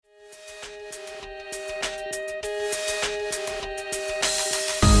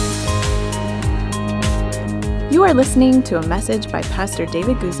You are listening to a message by Pastor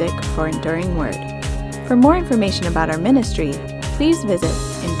David Guzik for Enduring Word. For more information about our ministry, please visit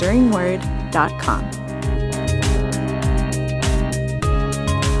enduringword.com.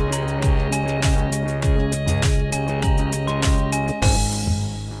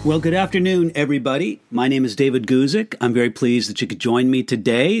 Well, good afternoon, everybody. My name is David Guzik. I'm very pleased that you could join me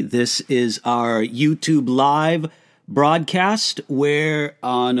today. This is our YouTube Live broadcast where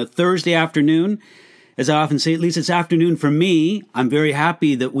on a Thursday afternoon, as I often say, at least it's afternoon for me, I'm very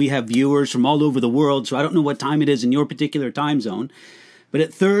happy that we have viewers from all over the world, so I don't know what time it is in your particular time zone. But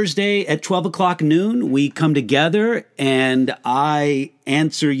at Thursday at 12 o'clock noon, we come together and I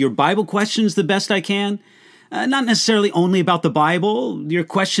answer your Bible questions the best I can. Not necessarily only about the Bible. Your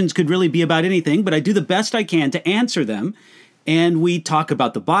questions could really be about anything, but I do the best I can to answer them. And we talk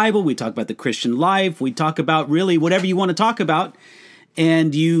about the Bible, we talk about the Christian life, we talk about really whatever you want to talk about.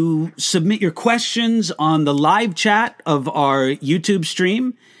 And you submit your questions on the live chat of our YouTube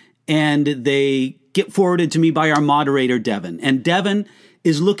stream, and they get forwarded to me by our moderator, Devin. And Devin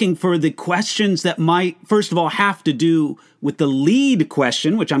is looking for the questions that might, first of all, have to do with the lead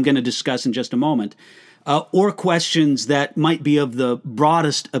question, which I'm going to discuss in just a moment, or questions that might be of the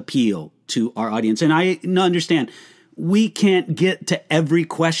broadest appeal to our audience. And I understand we can't get to every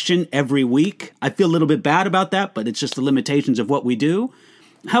question every week. I feel a little bit bad about that, but it's just the limitations of what we do.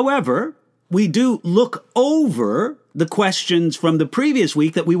 However, we do look over the questions from the previous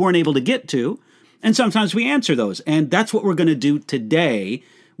week that we weren't able to get to, and sometimes we answer those. And that's what we're going to do today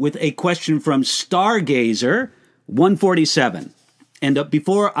with a question from Stargazer 147. And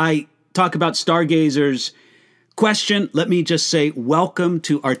before I talk about Stargazer's question, let me just say welcome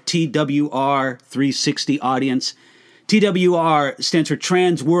to our TWR 360 audience. TWR stands for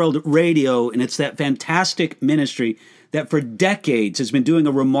Trans World Radio, and it's that fantastic ministry that for decades has been doing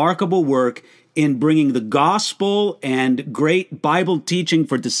a remarkable work in bringing the gospel and great Bible teaching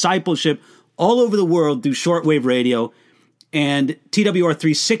for discipleship all over the world through shortwave radio. And TWR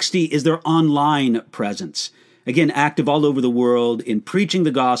 360 is their online presence. Again, active all over the world in preaching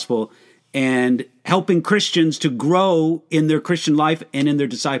the gospel and helping Christians to grow in their Christian life and in their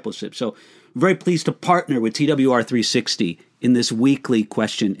discipleship. So very pleased to partner with TWR 360 in this weekly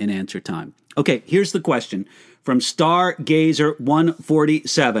question and answer time. Okay, here's the question from Stargazer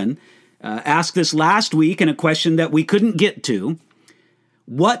 147. Asked this last week in a question that we couldn't get to.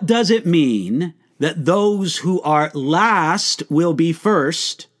 What does it mean that those who are last will be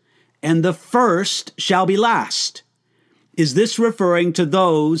first and the first shall be last? Is this referring to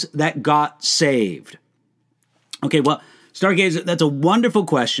those that got saved? Okay, well, Stargazer, that's a wonderful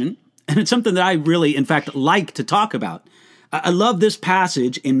question. And it's something that I really, in fact, like to talk about. I love this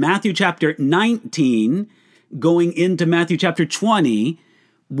passage in Matthew chapter 19, going into Matthew chapter 20,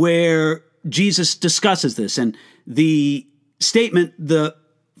 where Jesus discusses this. And the statement, the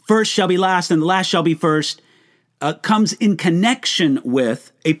first shall be last and the last shall be first, comes in connection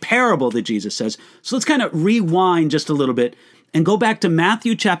with a parable that Jesus says. So let's kind of rewind just a little bit and go back to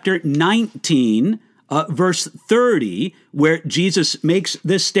Matthew chapter 19, verse 30, where Jesus makes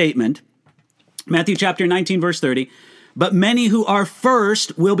this statement. Matthew chapter 19, verse 30, but many who are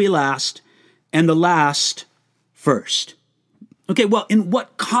first will be last, and the last first. Okay, well, in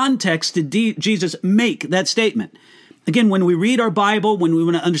what context did Jesus make that statement? Again, when we read our Bible, when we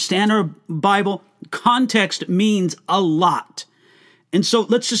want to understand our Bible, context means a lot. And so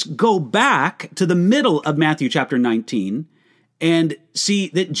let's just go back to the middle of Matthew chapter 19 and see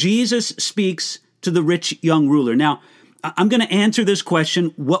that Jesus speaks to the rich young ruler. Now, I'm going to answer this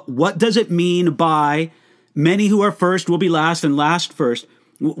question. What does it mean by many who are first will be last and last first?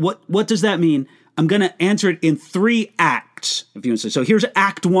 What does that mean? I'm going to answer it in 3 acts, if you want to say. So here's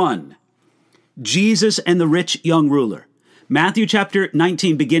Act 1, Jesus and the rich young ruler. Matthew chapter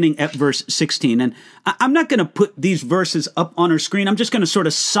 19, beginning at verse 16. And I'm not going to put these verses up on our screen. I'm just going to sort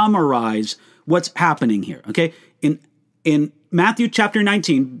of summarize what's happening here, okay? In Matthew chapter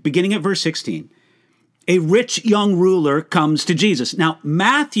 19, beginning at verse 16, a rich young ruler comes to Jesus. Now,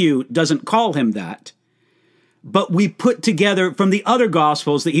 Matthew doesn't call him that, but we put together from the other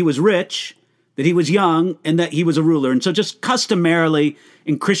Gospels that he was rich, that he was young, and that he was a ruler. And so just customarily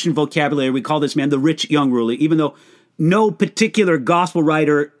in Christian vocabulary, we call this man the rich young ruler, even though no particular Gospel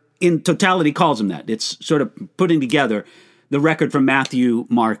writer in totality calls him that. It's sort of putting together the record from Matthew,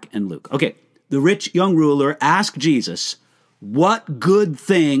 Mark, and Luke. Okay, the rich young ruler asked Jesus, what good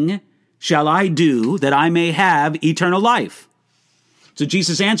thing shall I do that I may have eternal life? So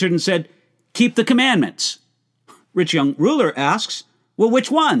Jesus answered and said, keep the commandments. Rich young ruler asks, well,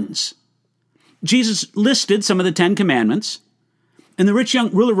 which ones? Jesus listed some of the 10 commandments, and the rich young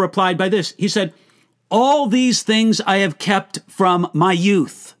ruler replied by this. He said, All these things I have kept from my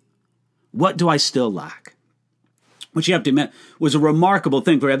youth. What do I still lack? Which you have to admit was a remarkable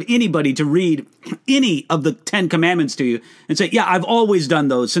thing for anybody to read any of the 10 Commandments to you and say, yeah, I've always done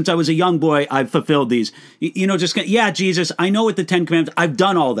those. Since I was a young boy, I've fulfilled these. Yeah, Jesus, I know what the 10 Commandments, I've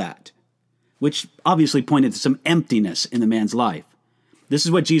done all that. Which obviously pointed to some emptiness in the man's life. This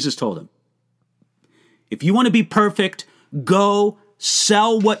is what Jesus told him. If you want to be perfect, go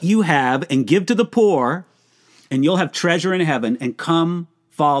sell what you have and give to the poor, and you'll have treasure in heaven, and come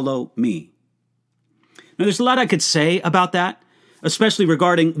follow me. Now, there's a lot I could say about that, especially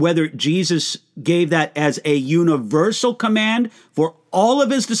regarding whether Jesus gave that as a universal command for all of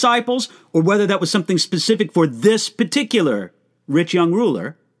his disciples, or whether that was something specific for this particular rich young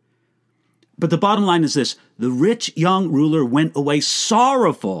ruler. But the bottom line is this: the rich young ruler went away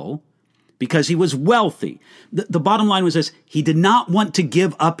sorrowful because he was wealthy. The bottom line was this: he did not want to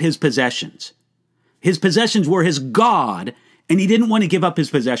give up his possessions. His possessions were his God, and he didn't want to give up his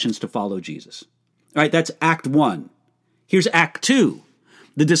possessions to follow Jesus. All right, that's Act 1. Here's Act 2,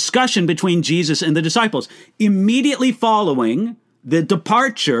 the discussion between Jesus and the disciples. Immediately following the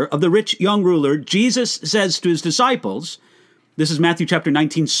departure of the rich young ruler, Jesus says to his disciples, this is Matthew chapter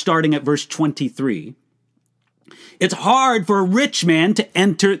 19, starting at verse 23, it's hard for a rich man to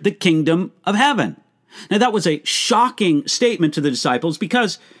enter the kingdom of heaven. Now, that was a shocking statement to the disciples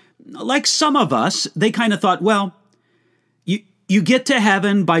because, like some of us, they kind of thought, well, you get to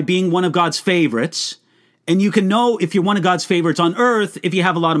heaven by being one of God's favorites, and you can know if you're one of God's favorites on earth if you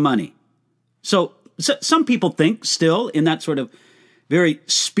have a lot of money. So some people think still in that sort of very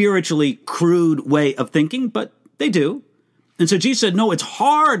spiritually crude way of thinking, but they do. And so Jesus said, no, it's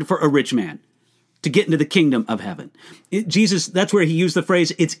hard for a rich man to get into the kingdom of heaven. That's where he used the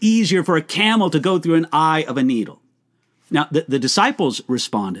phrase, it's easier for a camel to go through an eye of a needle. Now, the disciples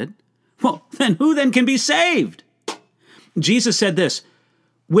responded, well, then who then can be saved? Jesus said this,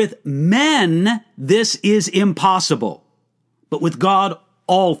 with men, this is impossible, but with God,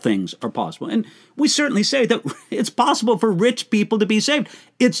 all things are possible. And we certainly say that it's possible for rich people to be saved.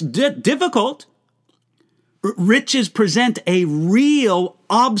 It's difficult. Riches present a real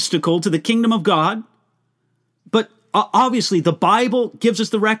obstacle to the kingdom of God. But obviously, the Bible gives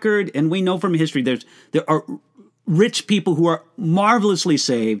us the record, and we know from history there are rich people who are marvelously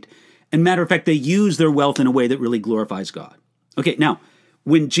saved. And matter of fact, they use their wealth in a way that really glorifies God. Okay, now,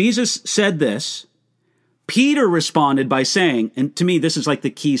 when Jesus said this, Peter responded by saying, and to me, this is like the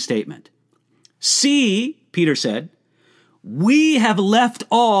key statement. See, Peter said, we have left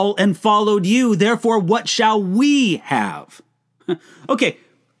all and followed you. Therefore, what shall we have? Okay,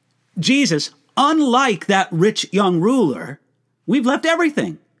 Jesus, unlike that rich young ruler, we've left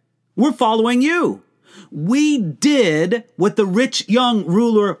everything. We're following you. We did what the rich young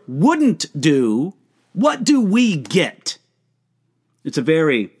ruler wouldn't do. What do we get? It's a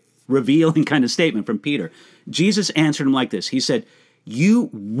very revealing kind of statement from Peter. Jesus answered him like this. He said, you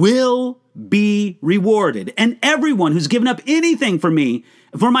will be rewarded. And everyone who's given up anything for me,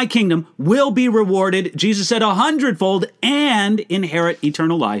 for my kingdom, will be rewarded, Jesus said, 100-fold, and inherit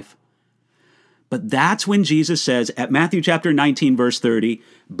eternal life. But that's when Jesus says at Matthew chapter 19, verse 30,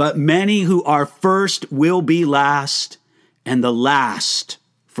 but many who are first will be last, and the last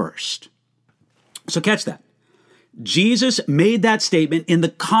first. So catch that. Jesus made that statement in the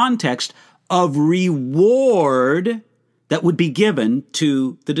context of reward that would be given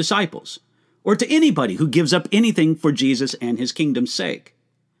to the disciples, or to anybody who gives up anything for Jesus and his kingdom's sake.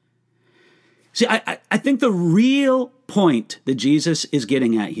 See, I think the real point that Jesus is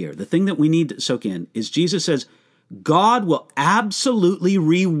getting at here, the thing that we need to soak in, is Jesus says, God will absolutely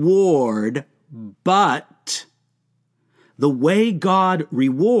reward, but the way God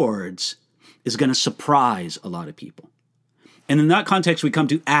rewards is going to surprise a lot of people. And in that context, we come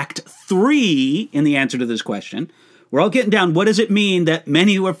to Act 3 in the answer to this question. We're all getting down, what does it mean that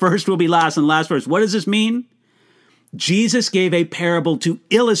many who are first will be last and last first? What does this mean? Jesus gave a parable to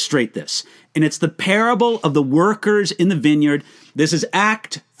illustrate this, and it's the parable of the workers in the vineyard. This is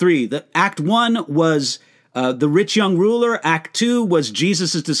Act 3. Act 1 was the rich young ruler. Act 2 was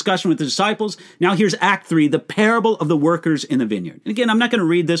Jesus' discussion with the disciples. Now here's Act 3, the parable of the workers in the vineyard. And again, I'm not going to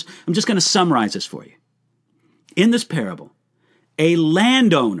read this. I'm just going to summarize this for you. In this parable, a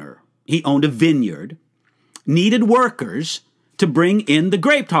landowner, he owned a vineyard, needed workers to bring in the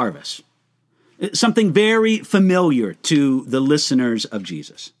grape harvest. Something very familiar to the listeners of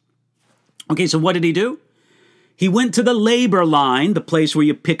Jesus. Okay, so what did he do? He went to the labor line, the place where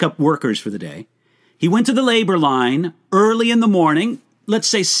you pick up workers for the day. He went to the labor line early in the morning, let's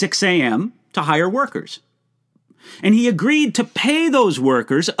say 6 a.m., to hire workers. And he agreed to pay those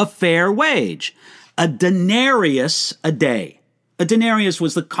workers a fair wage, a denarius a day. A denarius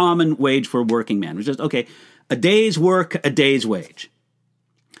was the common wage for a working man. It was just, okay, a day's work, a day's wage.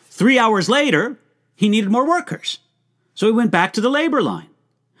 3 hours later, he needed more workers. So he went back to the labor line.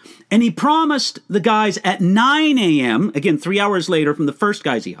 And he promised the guys at 9 a.m., again, 3 hours later from the first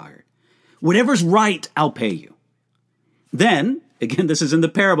guys he hired, whatever's right, I'll pay you. Then, again, this is in the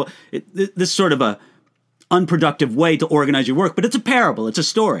parable. This sort of a unproductive way to organize your work, but it's a parable. It's a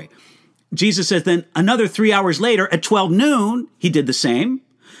story. Jesus says then another 3 hours later at 12 noon, he did the same.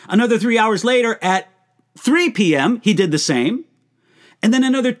 Another 3 hours later at 3 p.m., he did the same. And then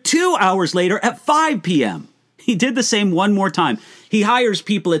another 2 hours later at 5 p.m., he did the same one more time. He hires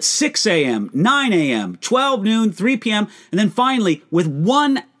people at 6 a.m., 9 a.m., 12 noon, 3 p.m., and then finally, with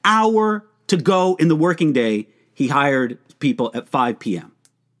 1 hour to go in the working day, he hired people at 5 p.m.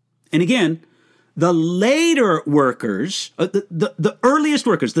 And again, the later workers, the earliest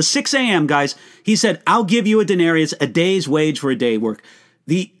workers, the 6 a.m. guys, he said, I'll give you a denarius, a day's wage for a day work.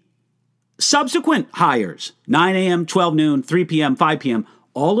 The subsequent hires, 9 a.m., 12 noon, 3 p.m., 5 p.m.,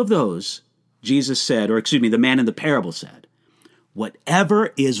 all of those, Jesus said, or excuse me, the man in the parable said,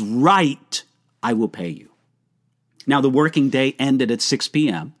 whatever is right, I will pay you. Now, the working day ended at 6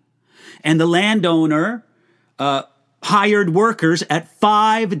 p.m., and the landowner hired workers at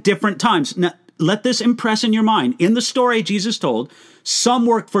 5 different times. Now, let this impress in your mind. In the story Jesus told, some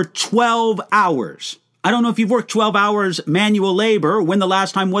worked for 12 hours. I don't know if you've worked 12 hours manual labor, when the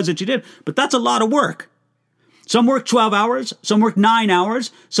last time was that you did, but that's a lot of work. Some worked 12 hours, some worked 9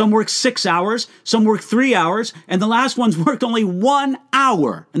 hours, some worked 6 hours, some worked 3 hours, and the last ones worked only 1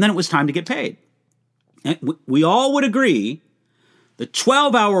 hour, and then it was time to get paid. And we all would agree the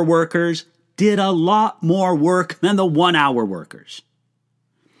 12-hour workers did a lot more work than the 1-hour workers.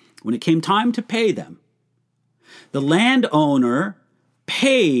 When it came time to pay them, the landowner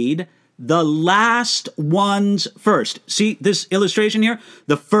paid the last ones first. See this illustration here?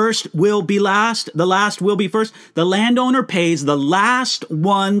 The first will be last, the last will be first. The landowner pays the last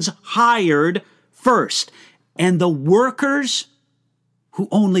ones hired first. And the workers who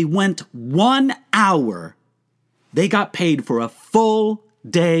only went 1 hour, they got paid for a full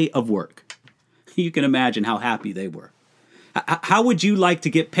day of work. You can imagine how happy they were. How would you like to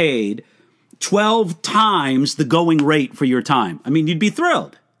get paid 12 times the going rate for your time? I mean, you'd be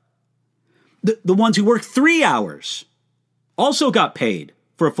thrilled. The ones who worked 3 hours also got paid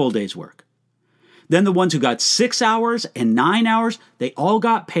for a full day's work. Then the ones who got 6 hours and 9 hours, they all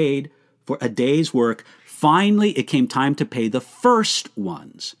got paid for a day's work. Finally, it came time to pay the first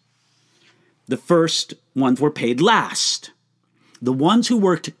ones. The first ones were paid last. The ones who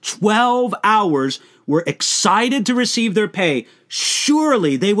worked 12 hours were excited to receive their pay.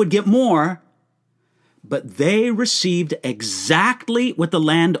 Surely they would get more. But they received exactly what the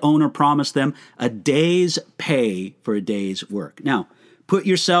landowner promised them, a day's pay for a day's work. Now, put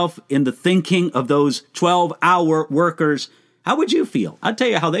yourself in the thinking of those 12-hour workers. How would you feel? I'll tell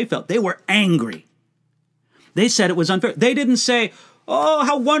you how they felt. They were angry. They said it was unfair. They didn't say, oh,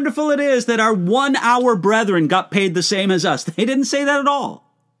 how wonderful it is that our 1-hour brethren got paid the same as us. They didn't say that at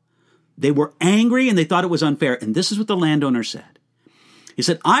all. They were angry and they thought it was unfair. And this is what the landowner said. He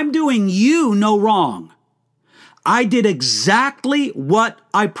said, I'm doing you no wrong. I did exactly what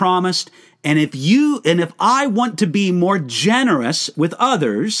I promised. And if I want to be more generous with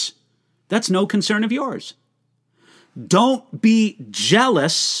others, that's no concern of yours. Don't be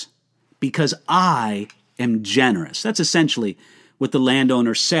jealous because I am generous. That's essentially what the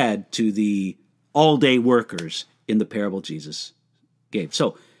landowner said to the all-day workers in the parable Jesus gave.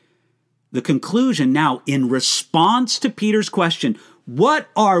 So the conclusion now, in response to Peter's question, what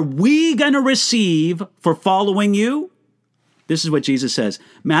are we going to receive for following you? This is what Jesus says.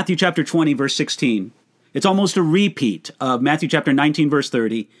 Matthew chapter 20, verse 16. It's almost a repeat of Matthew chapter 19, verse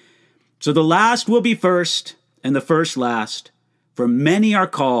 30. So the last will be first, and the first last. For many are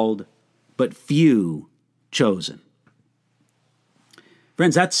called, but few chosen.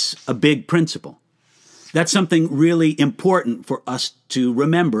 Friends, that's a big principle. That's something really important for us to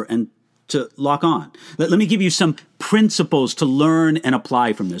remember and to lock on. Let me give you some principles to learn and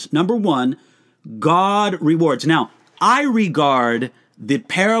apply from this. Number one, God rewards. Now, I regard the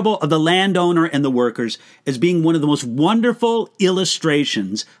parable of the landowner and the workers as being one of the most wonderful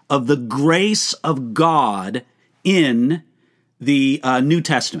illustrations of the grace of God in the New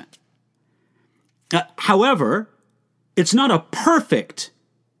Testament. However, it's not a perfect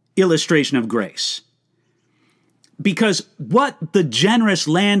illustration of grace. Because what the generous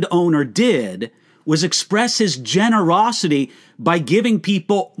landowner did was express his generosity by giving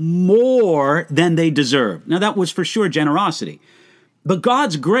people more than they deserved. Now, that was for sure generosity. But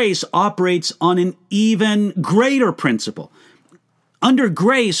God's grace operates on an even greater principle. Under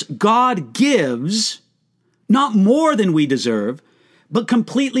grace, God gives not more than we deserve, but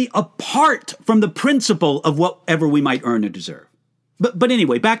completely apart from the principle of whatever we might earn or deserve. But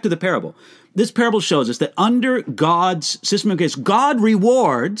anyway, back to the parable. This parable shows us that under God's system of grace, God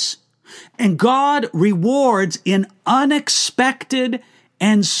rewards, and God rewards in unexpected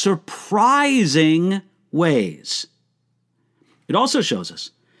and surprising ways. It also shows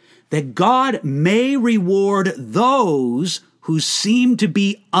us that God may reward those who seem to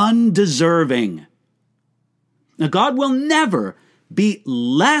be undeserving. Now, God will never be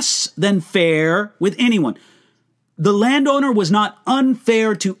less than fair with anyone. The landowner was not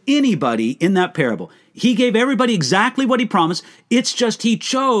unfair to anybody in that parable. He gave everybody exactly what he promised. It's just he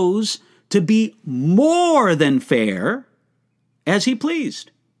chose to be more than fair as he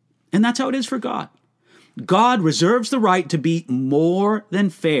pleased. And that's how it is for God. God reserves the right to be more than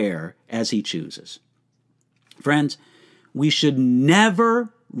fair as he chooses. Friends, we should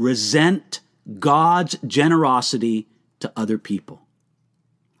never resent God's generosity to other people.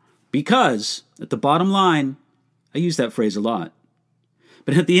 Because, at the bottom line, I use that phrase a lot,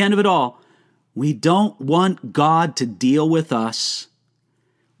 but at the end of it all, we don't want God to deal with us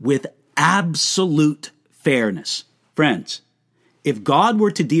with absolute fairness. Friends, if God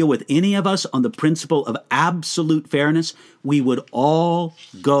were to deal with any of us on the principle of absolute fairness, we would all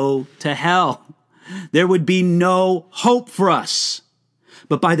go to hell. There would be no hope for us.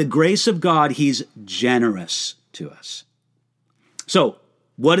 But by the grace of God, he's generous to us. So,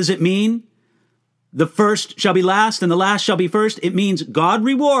 what does it mean? The first shall be last and the last shall be first. It means God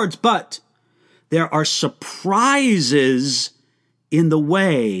rewards, but there are surprises in the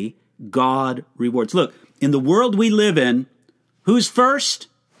way God rewards. Look, in the world we live in, who's first?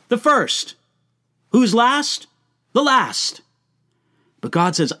 The first. Who's last? The last. But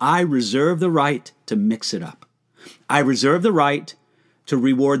God says, I reserve the right to mix it up. I reserve the right to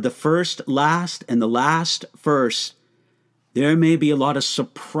reward the first last and the last first. There may be a lot of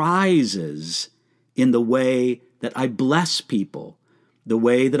surprises in the way that I bless people, the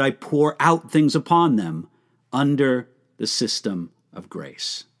way that I pour out things upon them under the system of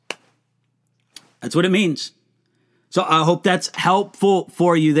grace. That's what it means. So I hope that's helpful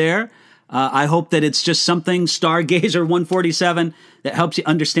for you there. I hope that it's just something, Stargazer 147, that helps you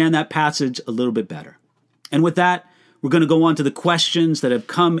understand that passage a little bit better. And with that, we're going to go on to the questions that have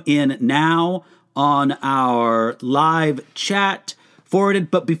come in now on our live chat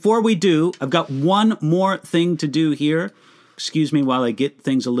forwarded. But before we do, I've got one more thing to do here. Excuse me while I get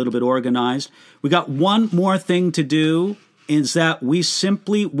things a little bit organized. We got one more thing to do, is that we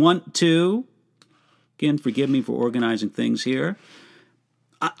simply want to, again, forgive me for organizing things here.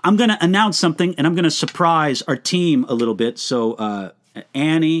 I'm going to announce something, and I'm going to surprise our team a little bit. So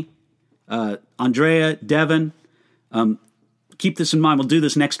Annie, Andrea, Devin, keep this in mind. We'll do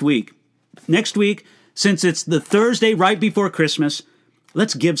this next week. Next week, since it's the Thursday right before Christmas,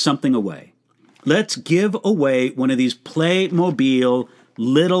 let's give something away. Let's give away one of these Playmobil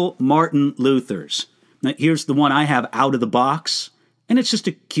little Martin Luthers. Now, here's the one I have out of the box, and it's just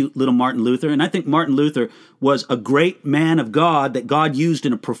a cute little Martin Luther. And I think Martin Luther was a great man of God that God used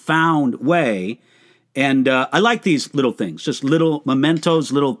in a profound way. And I like these little things, just little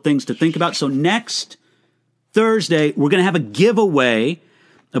mementos, little things to think about. So next Thursday, we're going to have a giveaway.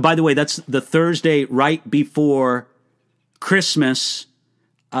 By the way, that's the Thursday right before Christmas.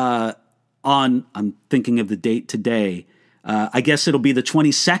 I'm thinking of the date today. I guess it'll be the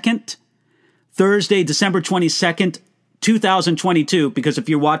 22nd, Thursday, December 22nd, 2022, because if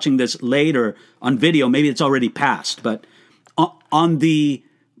you're watching this later on video, maybe it's already passed. But on the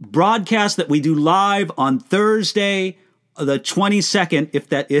broadcast that we do live on Thursday, the 22nd, if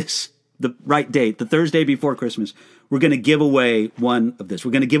that is the right date, the Thursday before Christmas, we're going to give away one of this.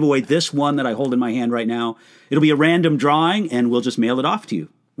 We're going to give away this one that I hold in my hand right now. It'll be a random drawing, and we'll just mail it off to you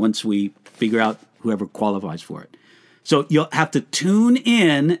once we figure out whoever qualifies for it. So you'll have to tune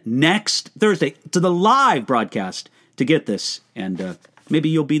in next Thursday to the live broadcast to get this, and maybe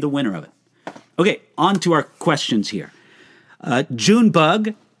you'll be the winner of it. Okay, on to our questions here.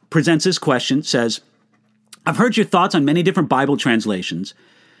 Junebug presents this question, says, I've heard your thoughts on many different Bible translations,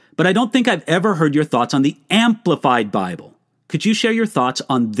 but I don't think I've ever heard your thoughts on the Amplified Bible. Could you share your thoughts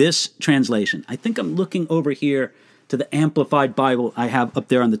on this translation? I think I'm looking over here to the Amplified Bible I have up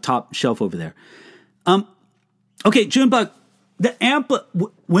there on the top shelf over there. Okay, Junebug,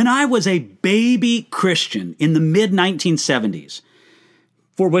 when I was a baby Christian in the mid-1970s,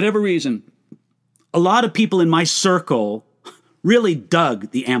 for whatever reason, a lot of people in my circle really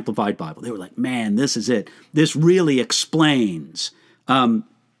dug the Amplified Bible. They were like, man, this is it. This really explains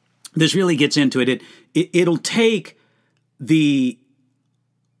this really gets into it. It'll take the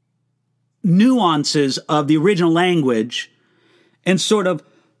nuances of the original language and sort of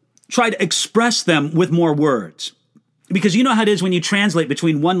try to express them with more words. Because you know how it is when you translate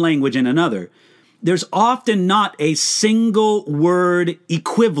between one language and another. There's often not a single word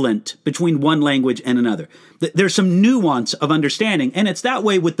equivalent between one language and another. There's some nuance of understanding, and it's that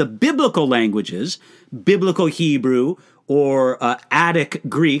way with the biblical languages, biblical Hebrew or Attic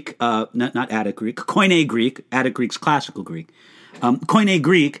Greek, not Attic Greek, Koine Greek. Attic Greek's classical Greek. Koine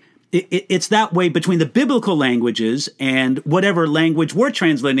Greek, it's that way between the biblical languages and whatever language we're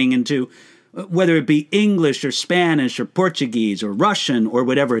translating into, whether it be English or Spanish or Portuguese or Russian or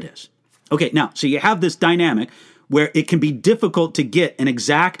whatever it is. Okay, now, so you have this dynamic where it can be difficult to get an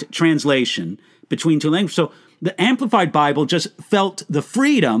exact translation between two languages. So the Amplified Bible just felt the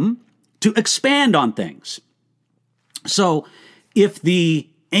freedom to expand on things. So if the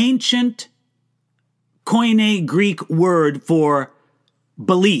ancient Koine Greek word for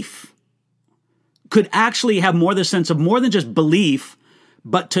belief could actually have more the sense of more than just belief,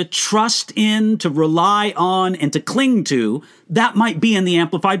 but to trust in, to rely on, and to cling to, that might be in the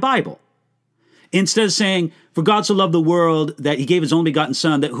Amplified Bible. Instead of saying, for God so loved the world that he gave his only begotten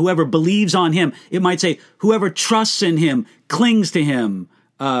son, that whoever believes on him, it might say, whoever trusts in him, clings to him,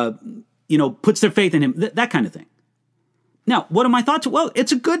 puts their faith in him, that kind of thing. Now, what are my thoughts? Well,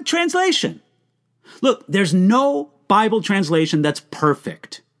 it's a good translation. Look, there's no Bible translation that's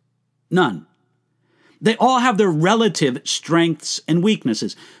perfect. None. They all have their relative strengths and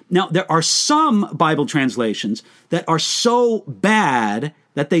weaknesses. Now, there are some Bible translations that are so bad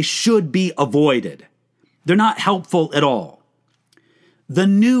that they should be avoided. They're not helpful at all. The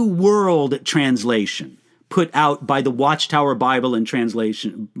New World Translation, put out by the Watchtower Bible and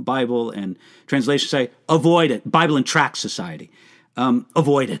Translation say, avoid it. Bible and Tract Society,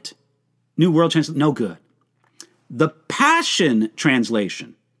 avoid it. New World Translation, no good. The Passion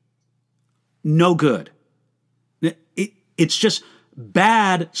Translation, no good. It's just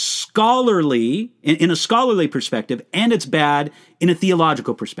bad scholarly, in a scholarly perspective, and it's bad in a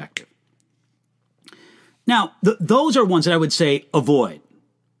theological perspective. Now, those are ones that I would say avoid.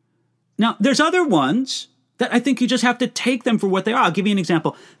 Now, there's other ones that I think you just have to take them for what they are. I'll give you an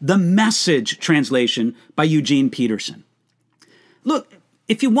example. The Message translation by Eugene Peterson. Look,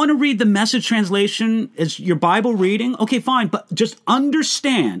 if you want to read the Message translation as your Bible reading, okay, fine, but just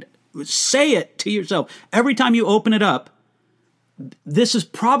understand, say it to yourself every time you open it up, this is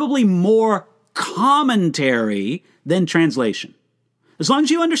probably more commentary than translation. As long as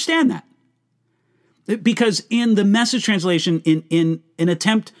you understand that. Because in the Message translation, in an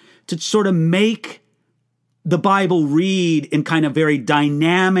attempt to sort of make the Bible read in kind of very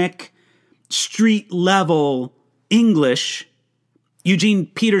dynamic, street-level English, Eugene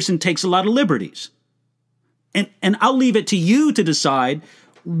Peterson takes a lot of liberties. And I'll leave it to you to decide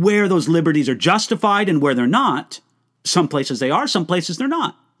where those liberties are justified and where they're not. Some places they are, some places they're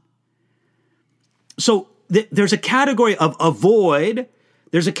not. So there's a category of avoid,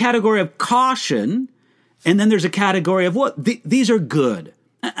 there's a category of caution, and then there's a category of what? These are good.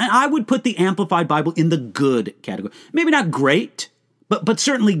 And I would put the Amplified Bible in the good category. Maybe not great, but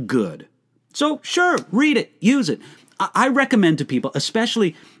certainly good. So sure, read it, use it. I recommend to people,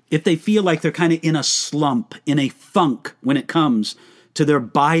 especially if they feel like they're kind of in a slump, in a funk when it comes to their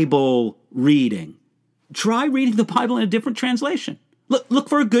Bible reading, try reading the Bible in a different translation. Look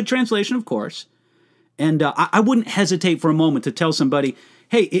for a good translation, of course. And I wouldn't hesitate for a moment to tell somebody,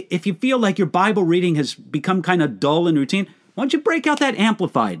 hey, if you feel like your Bible reading has become kind of dull and routine, why don't you break out that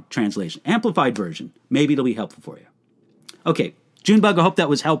Amplified translation, Amplified version? Maybe it'll be helpful for you. Okay, Junebug, I hope that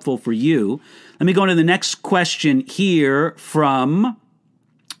was helpful for you. Let me go on to the next question here from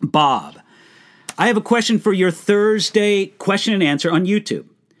Bob. I have a question for your Thursday question and answer on YouTube.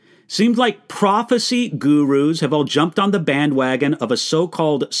 Seems like prophecy gurus have all jumped on the bandwagon of a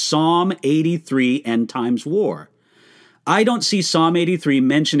so-called Psalm 83 end times war. I don't see Psalm 83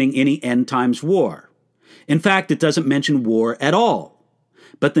 mentioning any end times war. In fact, it doesn't mention war at all,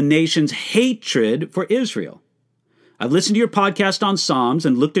 but the nation's hatred for Israel. I've listened to your podcast on Psalms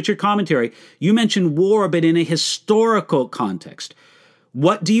and looked at your commentary. You mentioned war, but in a historical context.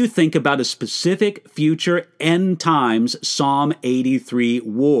 What do you think about a specific future end times Psalm 83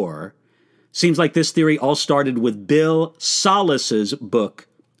 war? Seems like this theory all started with Bill Solis's book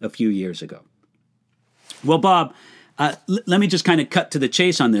a few years ago. Well, Bob, let me just kind of cut to the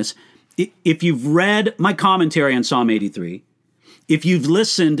chase on this. If you've read my commentary on Psalm 83, if you've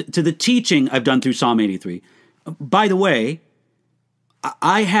listened to the teaching I've done through Psalm 83, by the way,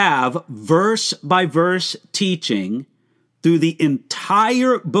 I have verse-by-verse teaching through the entire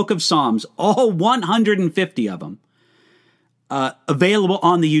entire book of Psalms, all 150 of them, available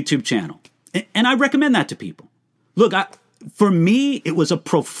on the YouTube channel. And I recommend that to people. Look, for me, it was a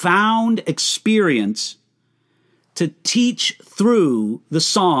profound experience to teach through the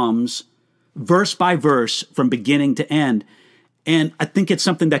Psalms verse by verse from beginning to end. And I think it's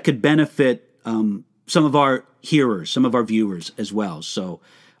something that could benefit some of our hearers, some of our viewers as well. So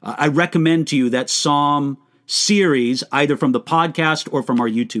I recommend to you that Psalm series, either from the podcast or from our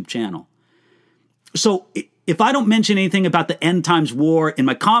YouTube channel. So if I don't mention anything about the end times war in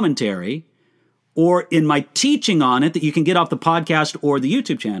my commentary or in my teaching on it that you can get off the podcast or the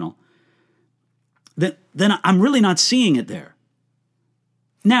YouTube channel, then I'm really not seeing it there.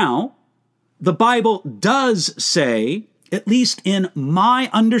 Now, the Bible does say, at least in my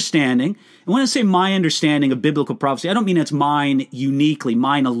understanding, and when I say my understanding of biblical prophecy, I don't mean it's mine uniquely,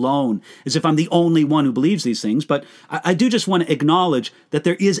 mine alone, as if I'm the only one who believes these things, but I do just want to acknowledge that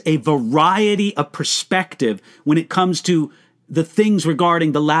there is a variety of perspective when it comes to the things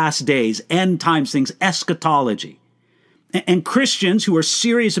regarding the last days, end times things, eschatology. And Christians who are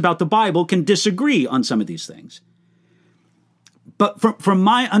serious about the Bible can disagree on some of these things. But from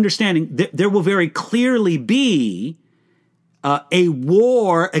my understanding, there will very clearly be a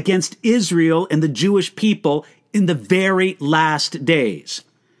war against Israel and the Jewish people in the very last days.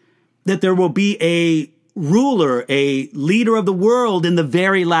 That there will be a ruler, a leader of the world in the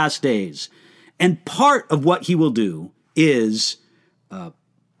very last days. And part of what he will do is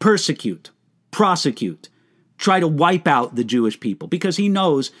persecute, prosecute, try to wipe out the Jewish people, because he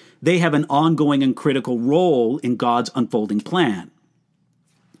knows they have an ongoing and critical role in God's unfolding plan.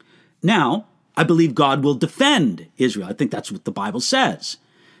 Now, I believe God will defend Israel. I think that's what the Bible says.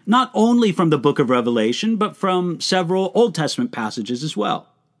 Not only from the book of Revelation, but from several Old Testament passages as well.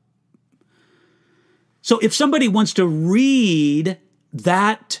 So if somebody wants to read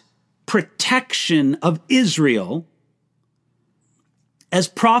that protection of Israel as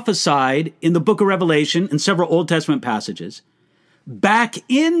prophesied in the book of Revelation and several Old Testament passages back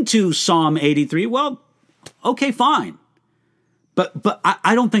into Psalm 83, well, okay, fine. But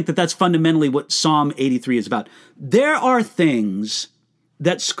I don't think that that's fundamentally what Psalm 83 is about. There are things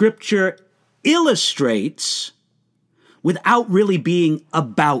that Scripture illustrates without really being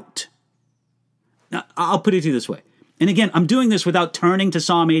about. Now, I'll put it to you this way. And again, I'm doing this without turning to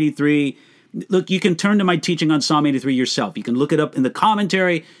Psalm 83. Look, you can turn to my teaching on Psalm 83 yourself. You can look it up in the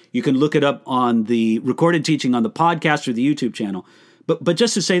commentary. You can look it up on the recorded teaching on the podcast or the YouTube channel. But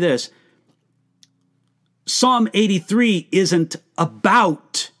just to say this, Psalm 83 isn't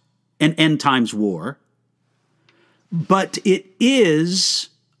about an end times war, but it is,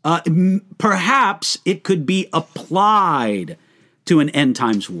 perhaps it could be applied to an end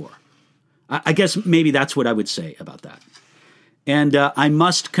times war. I guess maybe that's what I would say about that. And I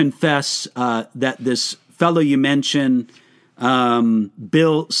must confess that this fellow you mentioned,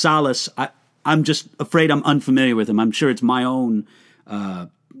 Bill Salus, I'm just afraid I'm unfamiliar with him. I'm sure it's my own,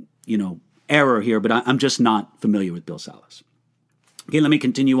 error here, but I'm just not familiar with Bill Salus. Okay, let me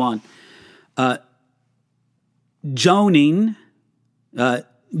continue on. Joni,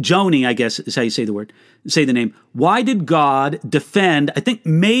 I guess is how you say the name. Why did God defend, I think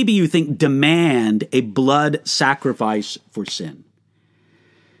maybe you think demand a blood sacrifice for sin?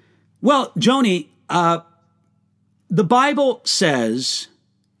 Well, Joni, the Bible says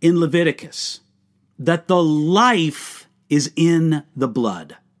in Leviticus that the life is in the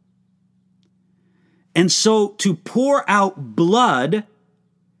blood. And so to pour out blood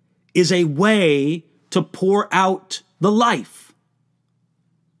is a way to pour out the life.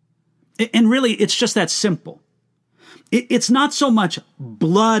 And really, it's just that simple. It's not so much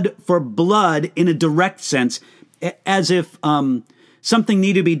blood for blood in a direct sense, as if something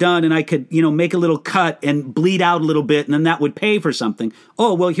needed to be done and I could, make a little cut and bleed out a little bit and then that would pay for something.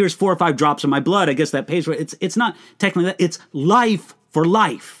 Oh, well, here's 4 or 5 drops of my blood. I guess that pays for it. It's not technically that. It's life for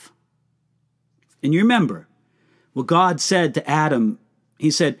life. And you remember what God said to Adam. He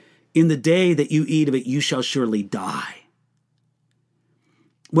said, in the day that you eat of it, you shall surely die.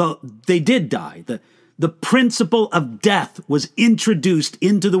 Well, they did die. The principle of death was introduced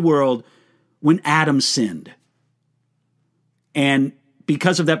into the world when Adam sinned. And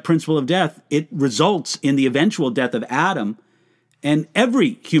because of that principle of death, it results in the eventual death of Adam and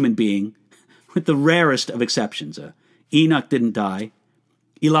every human being, with the rarest of exceptions. Enoch didn't die.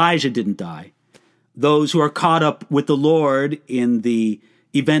 Elijah didn't die. Those who are caught up with the Lord in the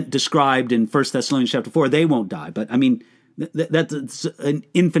event described in 1 Thessalonians chapter 4, they won't die. But I mean, that's an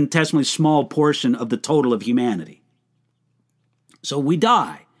infinitesimally small portion of the total of humanity. So we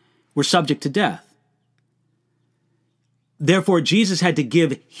die. We're subject to death. Therefore, Jesus had to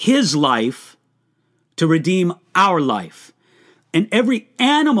give his life to redeem our life. And every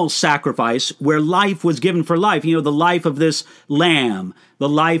animal sacrifice where life was given for life, the life of this lamb, the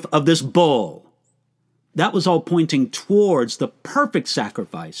life of this bull, that was all pointing towards the perfect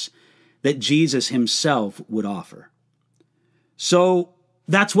sacrifice that Jesus himself would offer. So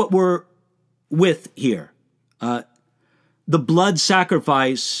that's what we're with here. The blood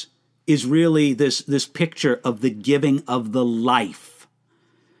sacrifice is really this picture of the giving of the life,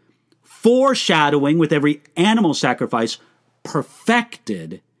 foreshadowing with every animal sacrifice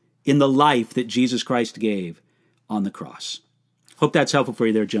perfected in the life that Jesus Christ gave on the cross. Hope that's helpful for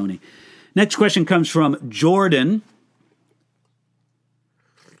you there, Joni. Next question comes from Jordan.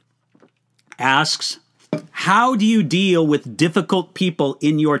 Asks, how do you deal with difficult people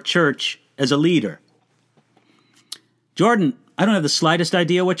in your church as a leader? Jordan, I don't have the slightest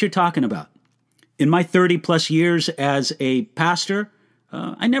idea what you're talking about. In my 30 plus years as a pastor,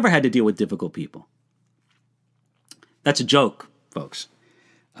 I never had to deal with difficult people. That's a joke, folks.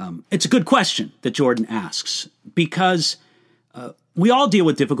 It's a good question that Jordan asks because we all deal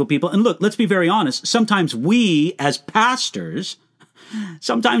with difficult people. And look, let's be very honest. Sometimes we as pastors,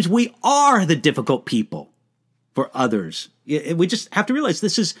 sometimes we are the difficult people for others. We just have to realize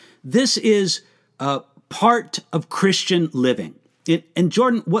this is part of Christian living. And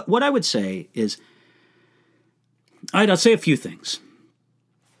Jordan, what I would say is, I'll say a few things.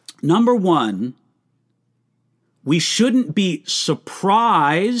 Number one, we shouldn't be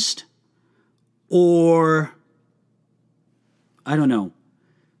surprised or,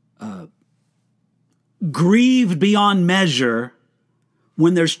 grieved beyond measure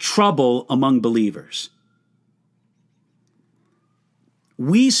when there's trouble among believers.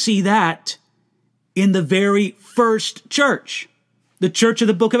 We see that in the very first church, the church of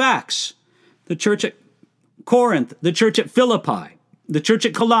the book of Acts, the church at Corinth, the church at Philippi, the church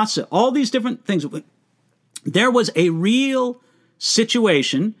at Colossae, all these different things. There was a real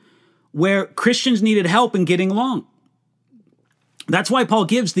situation where Christians needed help in getting along. That's why Paul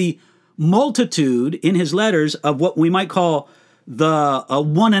gives the multitude in his letters of what we might call the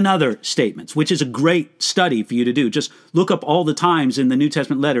one another statements, which is a great study for you to do. Just look up all the times in the New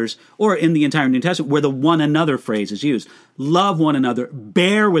Testament letters or in the entire New Testament where the one another phrase is used. Love one another,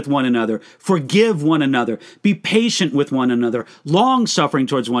 bear with one another, forgive one another, be patient with one another, long-suffering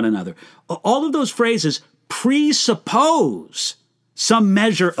towards one another. All of those phrases presuppose some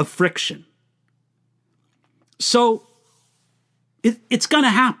measure of friction. So it's going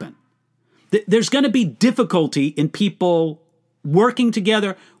to happen. There's going to be difficulty in people working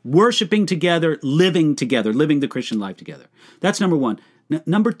together, worshiping together, living the Christian life together. That's number one.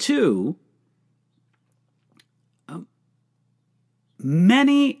 Number two,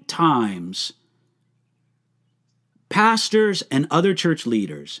 many times pastors and other church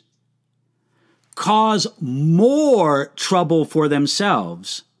leaders cause more trouble for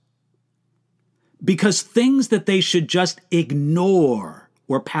themselves because things that they should just ignore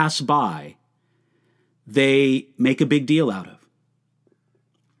or pass by, they make a big deal out of.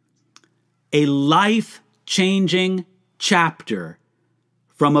 A life-changing chapter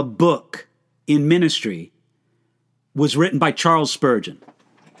from a book in ministry was written by Charles Spurgeon.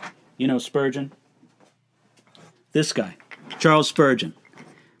 You know Spurgeon? This guy, Charles Spurgeon.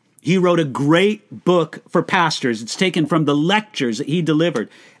 He wrote a great book for pastors. It's taken from the lectures that he delivered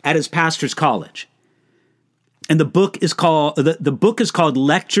at his pastor's college. And the book is called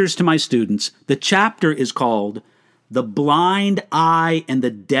Lectures to My Students. The chapter is called The Blind Eye and the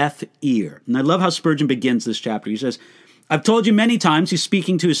Deaf Ear. And I love how Spurgeon begins this chapter. He says, I've told you many times, he's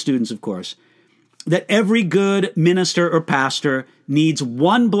speaking to his students, of course, that every good minister or pastor needs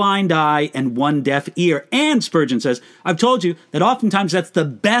one blind eye and one deaf ear. And Spurgeon says, I've told you that oftentimes that's the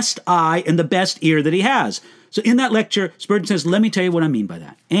best eye and the best ear that he has. So in that lecture, Spurgeon says, let me tell you what I mean by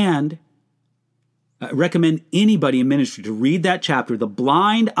that. And I recommend anybody in ministry to read that chapter, The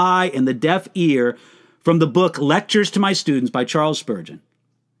Blind Eye and the Deaf Ear, from the book Lectures to My Students by Charles Spurgeon.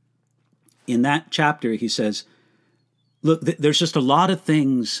 In that chapter, he says, look, there's just a lot of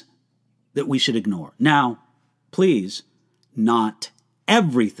things that we should ignore. Now, please, not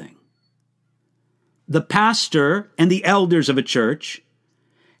everything. The pastor and the elders of a church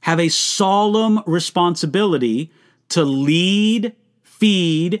have a solemn responsibility to lead,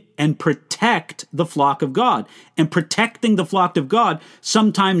 feed, and protect the flock of God. And protecting the flock of God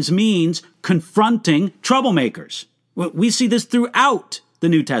sometimes means confronting troublemakers. We see this throughout the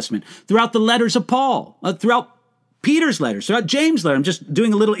New Testament, throughout the letters of Paul, throughout Peter's letters, throughout James' letter. I'm just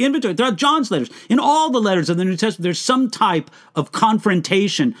doing a little inventory. Throughout John's letters. In all the letters of the New Testament, there's some type of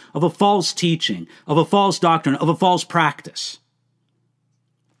confrontation of a false teaching, of a false doctrine, of a false practice.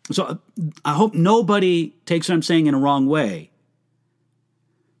 So I hope nobody takes what I'm saying in a wrong way.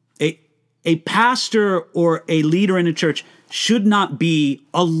 A pastor or a leader in a church should not be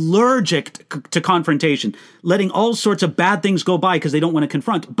allergic to confrontation, letting all sorts of bad things go by because they don't want to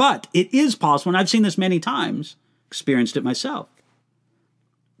confront. But it is possible, and I've seen this many times, experienced it myself,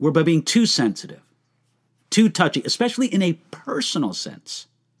 where by being too sensitive, too touchy, especially in a personal sense,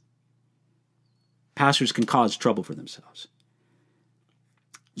 pastors can cause trouble for themselves.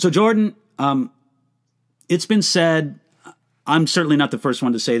 So Jordan, it's been said, I'm certainly not the first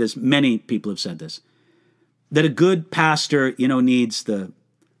one to say this, many people have said this, that a good pastor, needs the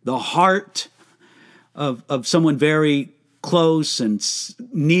heart of someone very close and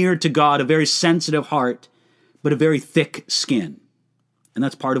near to God, a very sensitive heart, but a very thick skin. And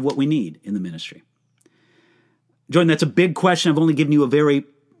that's part of what we need in the ministry. Jordan, that's a big question. I've only given you a very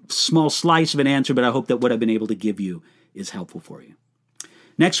small slice of an answer, but I hope that what I've been able to give you is helpful for you.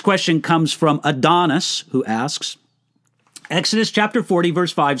 Next question comes from Adonis, who asks, Exodus chapter 40,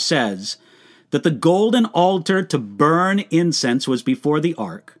 verse 5 says that the golden altar to burn incense was before the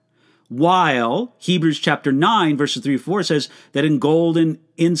ark, while Hebrews chapter 9, verses 3 to 4 says that a golden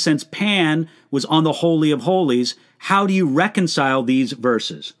incense pan was on the Holy of Holies. How do you reconcile these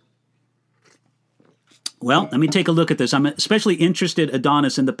verses? Well, let me take a look at this. I'm especially interested,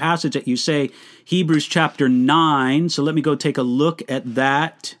 Adonis, in the passage that you say, Hebrews chapter 9. So let me go take a look at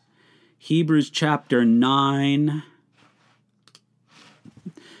that. Hebrews chapter 9.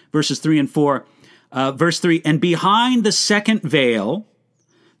 Verses 3 and 4. Verse 3, and behind the second veil,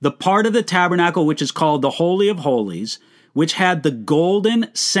 the part of the tabernacle which is called the Holy of Holies, which had the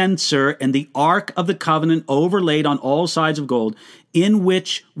golden censer and the ark of the covenant overlaid on all sides of gold, in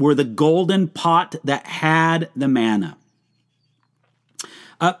which were the golden pot that had the manna.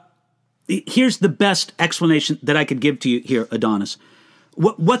 Here's the best explanation that I could give to you here, Adonis.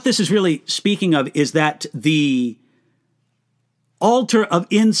 What this is really speaking of is that the altar of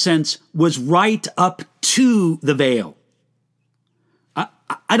incense was right up to the veil.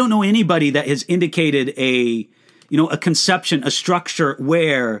 I don't know anybody that has indicated a conception, a structure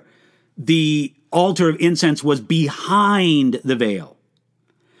where the altar of incense was behind the veil,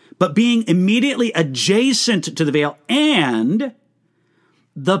 but being immediately adjacent to the veil, and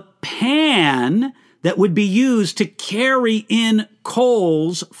the pan that would be used to carry in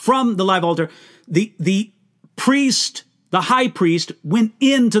coals from the live altar. The priest, the high priest, went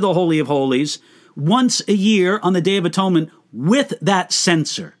into the Holy of Holies once a year on the Day of Atonement with that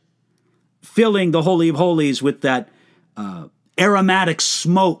censer, filling the Holy of Holies with that aromatic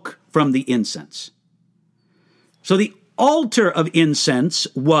smoke from the incense. So the altar of incense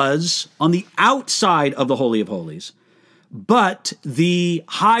was on the outside of the Holy of Holies, but the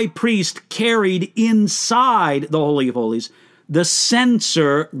high priest carried inside the Holy of Holies the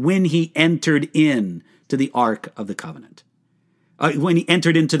censer when he entered in to the Ark of the Covenant, when he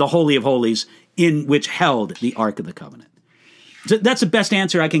entered into the Holy of Holies in which held the Ark of the Covenant. So that's the best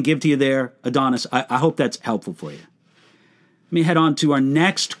answer I can give to you there, Adonis. I hope that's helpful for you. Let me head on to our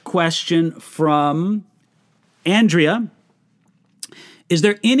next question from Andrea. Is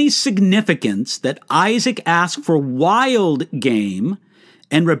there any significance that Isaac asked for wild game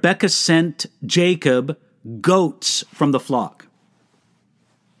and Rebekah sent Jacob goats from the flock?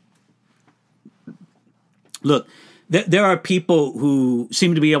 Look, there are people who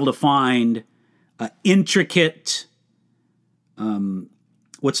seem to be able to find intricate,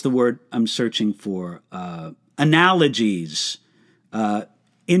 what's the word I'm searching for? Analogies,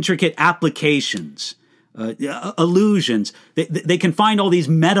 intricate applications, allusions. They can find all these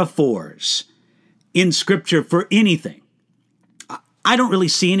metaphors in Scripture for anything. I don't really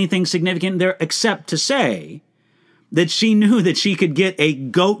see anything significant there except to say that she knew that she could get a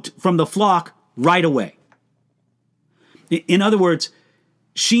goat from the flock right away. In other words,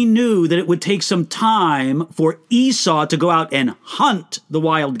 she knew that it would take some time for Esau to go out and hunt the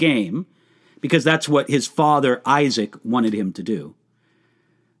wild game, because that's what his father Isaac wanted him to do.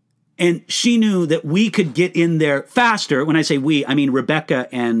 And she knew that we could get in there faster. When I say we, I mean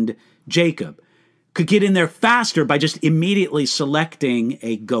Rebekah and Jacob could get in there faster by just immediately selecting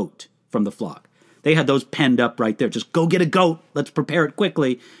a goat from the flock. They had those penned up right there. Just go get a goat. Let's prepare it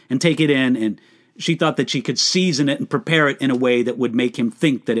quickly and take it in. And she thought that she could season it and prepare it in a way that would make him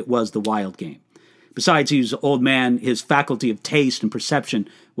think that it was the wild game. Besides, he was an old man. His faculty of taste and perception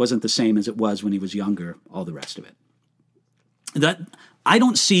wasn't the same as it was when he was younger, all the rest of it. That I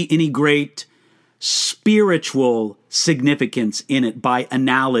don't see any great spiritual significance in it by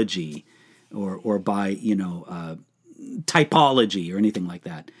analogy or by, typology or anything like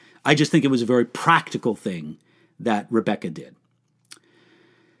that. I just think it was a very practical thing that Rebecca did.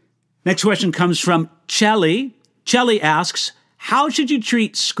 Next question comes from Chelly. Chelly asks, how should you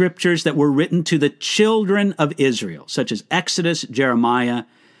treat scriptures that were written to the children of Israel, such as Exodus, Jeremiah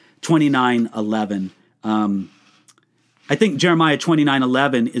 29:11? I think Jeremiah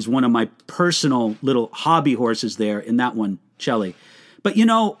 29:11 is one of my personal little hobby horses there in that one, Chelly. But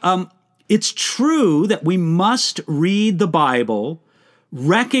it's true that we must read the Bible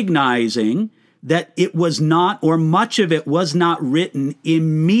recognizing that it was not, or much of it was not written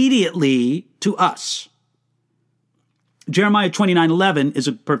immediately to us. Jeremiah 29:11 is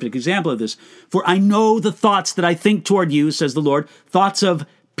a perfect example of this. For I know the thoughts that I think toward you, says the Lord, thoughts of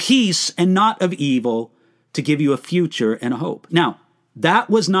peace and not of evil, to give you a future and a hope. Now, that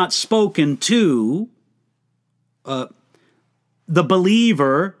was not spoken to the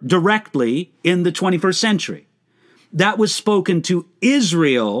believer directly in the 21st century. That was spoken to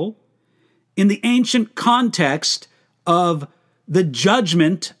Israel in the ancient context of the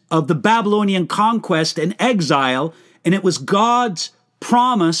judgment of the Babylonian conquest and exile, and it was God's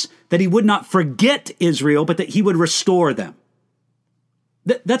promise that he would not forget Israel, but that he would restore them.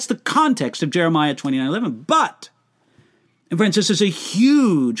 That's the context of Jeremiah 29:11. But, and friends, this is a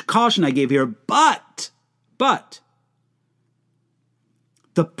huge caution I gave here, but,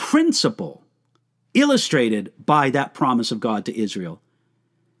 the principle illustrated by that promise of God to Israel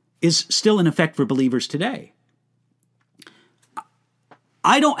is still in effect for believers today.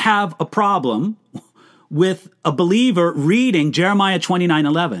 I don't have a problem with a believer reading Jeremiah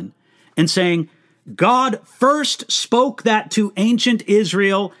 29:11 and saying, God first spoke that to ancient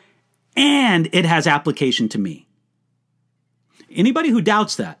Israel and it has application to me. Anybody who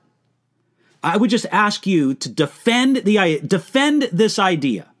doubts that, I would just ask you to defend this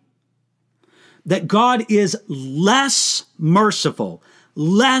idea that God is less merciful,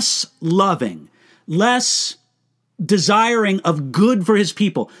 less loving, less desiring of good for his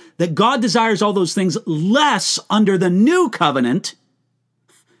people, that God desires all those things less under the new covenant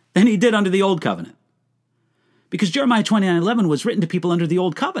than he did under the old covenant. Because Jeremiah 29:11 was written to people under the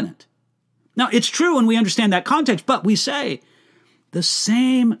old covenant. Now, it's true and we understand that context, but we say the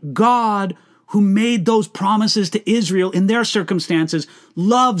same God who made those promises to Israel in their circumstances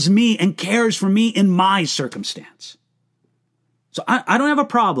loves me and cares for me in my circumstance. So I don't have a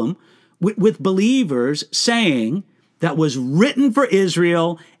problem with believers saying that was written for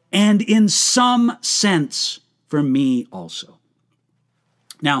Israel and in some sense for me also.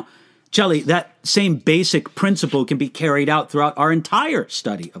 Now, Chelly, that same basic principle can be carried out throughout our entire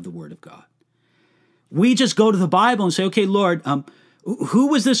study of the Word of God. We just go to the Bible and say, okay, Lord, who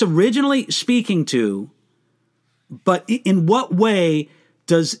was this originally speaking to? But in what way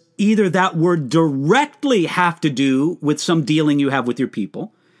does either that word directly have to do with some dealing you have with your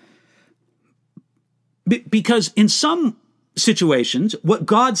people? Because in some situations, what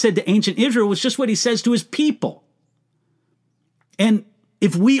God said to ancient Israel was just what he says to his people. And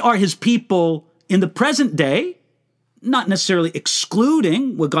if we are his people in the present day, not necessarily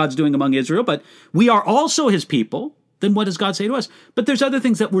excluding what God's doing among Israel, but we are also his people, then what does God say to us? But there's other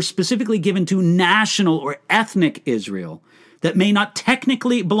things that were specifically given to national or ethnic Israel that may not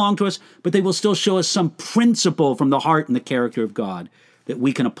technically belong to us, but they will still show us some principle from the heart and the character of God that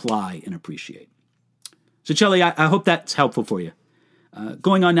we can apply and appreciate. So, Chelly, I hope that's helpful for you.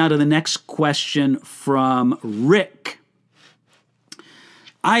 Going on now to the next question from Rick.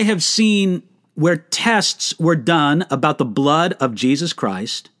 I have seen where tests were done about the blood of Jesus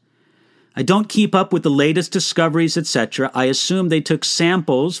Christ. I don't keep up with the latest discoveries, etc. I assume they took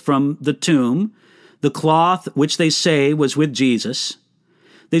samples from the tomb, the cloth which they say was with Jesus.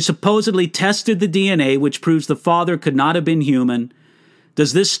 They supposedly tested the DNA, which proves the Father could not have been human.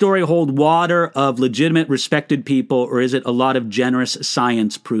 Does this story hold water of legitimate, respected people, or is it a lot of generous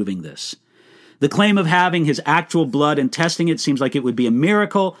science proving this? The claim of having his actual blood and testing it seems like it would be a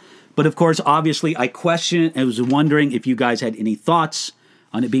miracle, but of course, obviously, I question it. I was wondering if you guys had any thoughts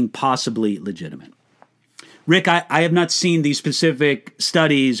on it being possibly legitimate. Rick, I have not seen these specific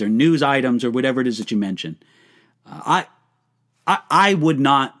studies or news items or whatever it is that you mentioned. I would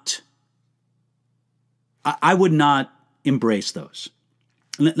not embrace those.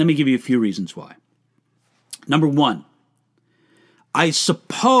 Let me give you a few reasons why. Number one, I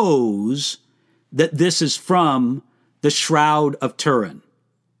suppose that this is from the Shroud of Turin.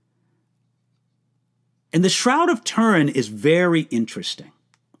 And the Shroud of Turin is very interesting.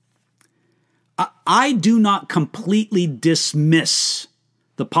 I do not completely dismiss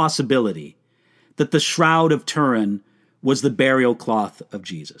the possibility that the Shroud of Turin was the burial cloth of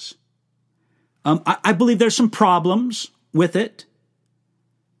Jesus. I believe there's some problems with it,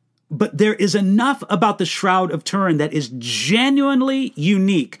 but there is enough about the Shroud of Turin that is genuinely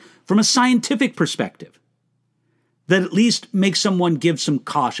unique from a scientific perspective that at least makes someone give some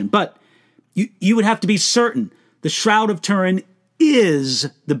caution. But you would have to be certain the Shroud of Turin is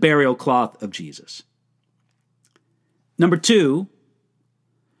the burial cloth of Jesus. Number two,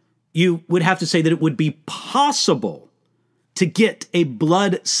 you would have to say that it would be possible to get a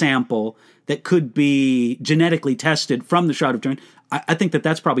blood sample that could be genetically tested from the Shroud of Turin. I think that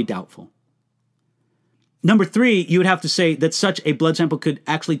that's probably doubtful. Number three, you would have to say that such a blood sample could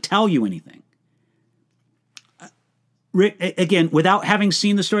actually tell you anything. Again, without having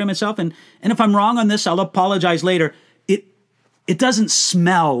seen the story myself, and if I'm wrong on this, I'll apologize later, it doesn't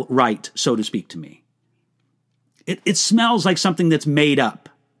smell right, so to speak, to me. It smells like something that's made up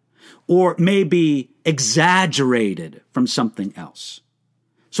or maybe exaggerated from something else.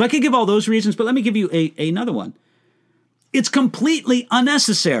 So I could give all those reasons, but let me give you another one. It's completely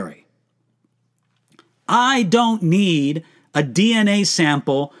unnecessary. I don't need a DNA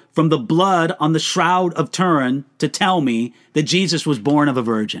sample from the blood on the Shroud of Turin to tell me that Jesus was born of a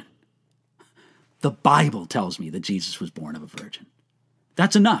virgin. The Bible tells me that Jesus was born of a virgin.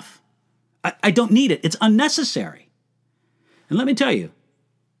 That's enough. I don't need it. It's unnecessary. And let me tell you,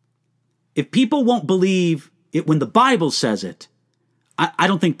 if people won't believe it when the Bible says it, I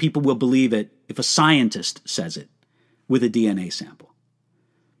don't think people will believe it if a scientist says it with a DNA sample.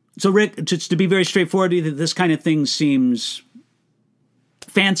 So Rick, just to be very straightforward, this kind of thing seems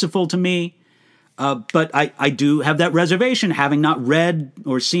fanciful to me, but I do have that reservation, having not read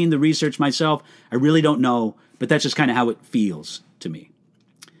or seen the research myself. I really don't know, but that's just kind of how it feels to me.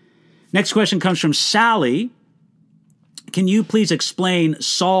 Next question comes from Sally. Can you please explain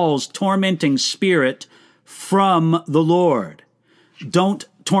Saul's tormenting spirit from the Lord? Don't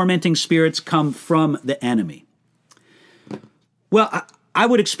tormenting spirits come from the enemy? Well, I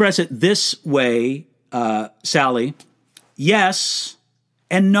would express it this way, Sally. Yes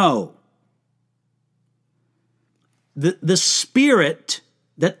and no. The spirit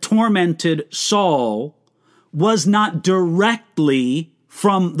that tormented Saul was not directly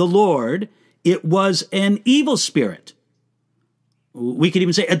from the Lord. It was an evil spirit. We could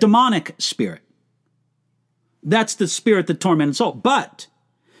even say a demonic spirit. That's the spirit that tormented Saul. But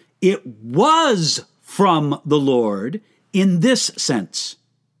it was from the Lord in this sense,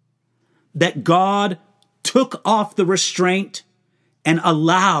 that God took off the restraint and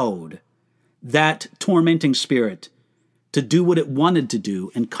allowed that tormenting spirit to do what it wanted to do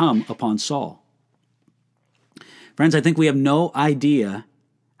and come upon Saul. Friends, I think we have no idea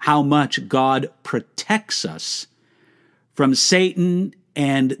how much God protects us from Satan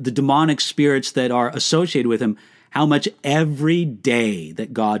and the demonic spirits that are associated with him, how much every day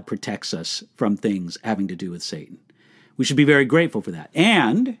that God protects us from things having to do with Satan. We should be very grateful for that.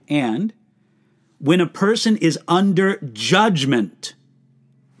 And when a person is under judgment,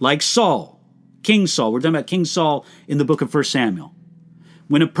 like Saul, King Saul, we're talking about King Saul in the book of 1 Samuel.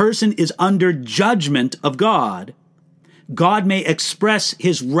 When a person is under judgment of God, God may express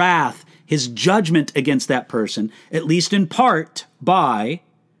his wrath, his judgment against that person, at least in part, by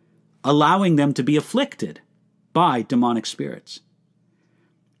allowing them to be afflicted by demonic spirits.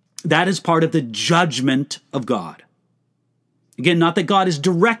 That is part of the judgment of God. Again, not that God is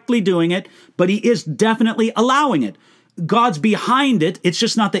directly doing it, but he is definitely allowing it. God's behind it. It's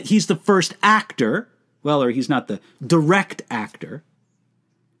just not that he's the first actor. Well, or he's not the direct actor.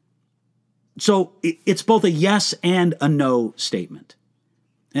 So it's both a yes and a no statement.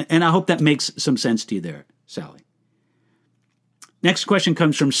 And I hope that makes some sense to you there, Sally. Next question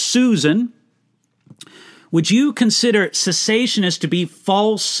comes from Susan. Would you consider cessationists to be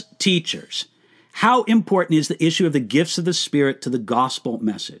false teachers? How important is the issue of the gifts of the Spirit to the gospel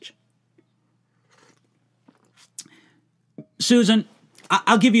message? Susan,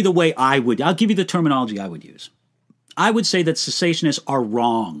 I'll give you I'll give you the terminology I would use. I would say that cessationists are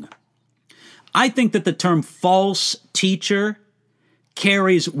wrong. I think that the term false teacher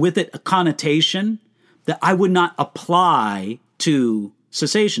carries with it a connotation that I would not apply to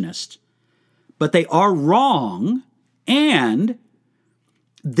cessationists, but they are wrong, and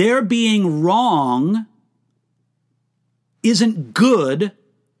their being wrong isn't good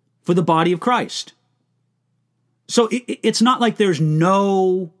for the body of Christ. So it's not like there's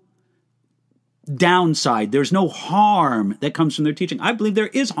no downside. There's no harm that comes from their teaching. I believe there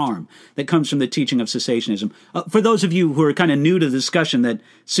is harm that comes from the teaching of cessationism. For those of you who are kind of new to the discussion that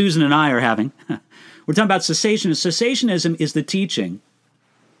Susan and I are having, we're talking about cessationism. Cessationism is the teaching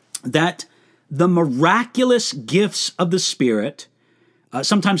that the miraculous gifts of the Spirit,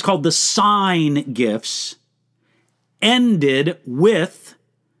 sometimes called the sign gifts, ended with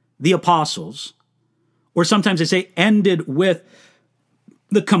the apostles, or sometimes they say ended with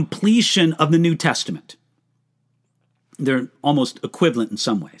the completion of the New Testament. They're almost equivalent in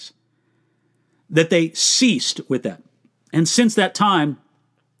some ways. That they ceased with that. And since that time,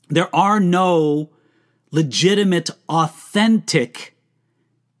 there are no legitimate, authentic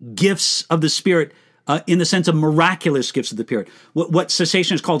gifts of the Spirit in the sense of miraculous gifts of the Spirit. What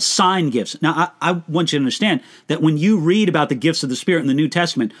cessationists call sign gifts. Now, I want you to understand that when you read about the gifts of the Spirit in the New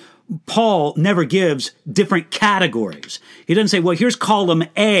Testament, Paul never gives different categories. He doesn't say, well, here's column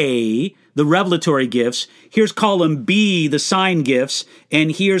A, the revelatory gifts, here's column B, the sign gifts,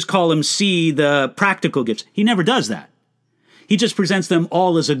 and here's column C, the practical gifts. He never does that. He just presents them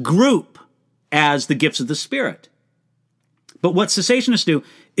all as a group as the gifts of the Spirit. But what cessationists do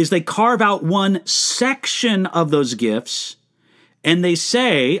is they carve out one section of those gifts, and they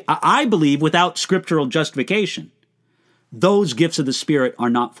say, I believe without scriptural justification, those gifts of the Spirit are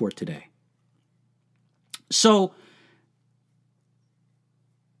not for today. So,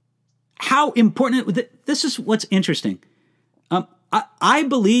 how important, this is what's interesting. I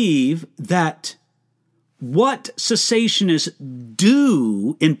believe that what cessationists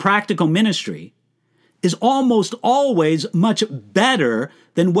do in practical ministry is almost always much better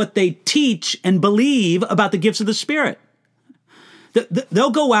than what they teach and believe about the gifts of the Spirit.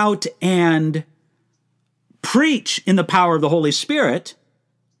 They'll go out and preach in the power of the Holy Spirit,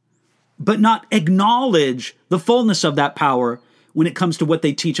 but not acknowledge the fullness of that power when it comes to what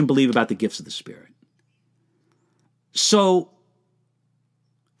they teach and believe about the gifts of the Spirit. So,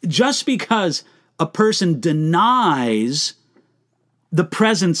 just because a person denies the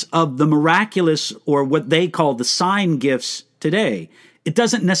presence of the miraculous or what they call the sign gifts today, it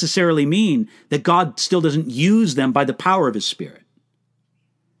doesn't necessarily mean that God still doesn't use them by the power of His Spirit.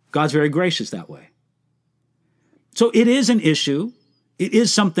 God's very gracious that way. So it is an issue. It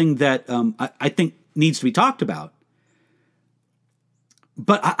is something that I think needs to be talked about.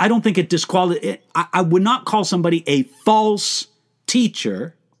 But I don't think it disqualifies. I would not call somebody a false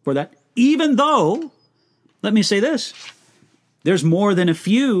teacher for that, even though, let me say this, there's more than a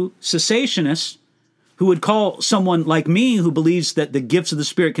few cessationists who would call someone like me who believes that the gifts of the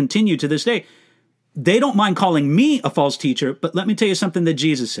Spirit continue to this day. They don't mind calling me a false teacher, but let me tell you something that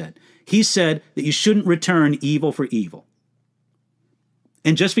Jesus said. He said that you shouldn't return evil for evil.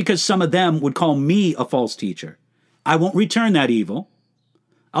 And just because some of them would call me a false teacher, I won't return that evil.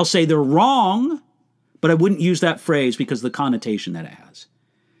 I'll say they're wrong, but I wouldn't use that phrase because of the connotation that it has.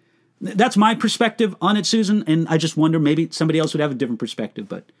 That's my perspective on it, Susan, and I just wonder maybe somebody else would have a different perspective,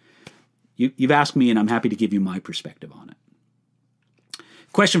 but you've asked me, and I'm happy to give you my perspective on it.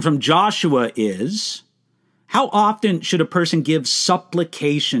 Question from Joshua is, how often should a person give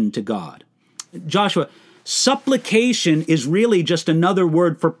supplication to God? Joshua, supplication is really just another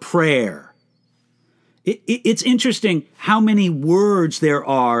word for prayer. It's interesting how many words there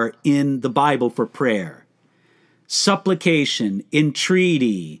are in the Bible for prayer. Supplication,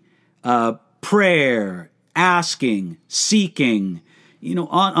 entreaty, prayer, asking, seeking,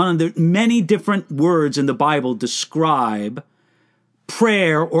 on there many different words in the Bible describe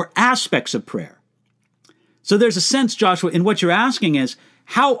prayer or aspects of prayer. So there's a sense, Joshua, in what you're asking is,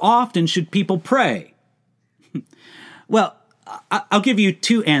 how often should people pray? Well, I'll give you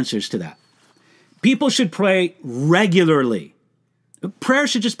two answers to that. People should pray regularly. Prayer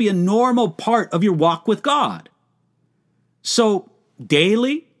should just be a normal part of your walk with God. So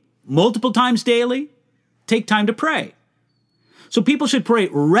daily, multiple times daily, take time to pray. So people should pray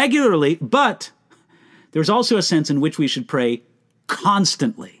regularly, but there's also a sense in which we should pray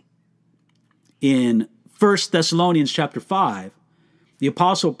constantly. In 1 Thessalonians chapter 5, the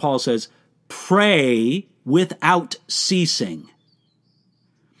Apostle Paul says, pray without ceasing.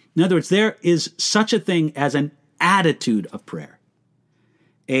 In other words, there is such a thing as an attitude of prayer,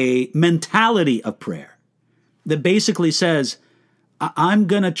 a mentality of prayer that basically says, I'm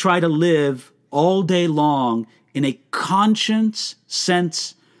going to try to live all day long in a conscious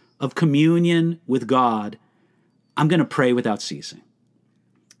sense of communion with God. I'm going to pray without ceasing.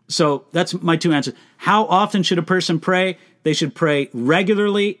 So that's my two answers. How often should a person pray? They should pray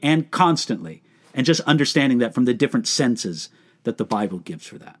regularly and constantly, and just understanding that from the different senses that the Bible gives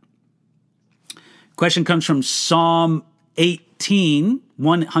for that. Question comes from Psalm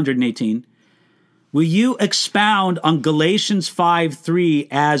 118. Will you expound on Galatians 5:3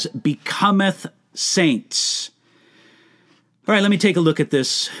 as becometh saints? All right, let me take a look at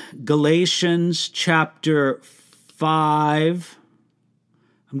this. Galatians chapter 5.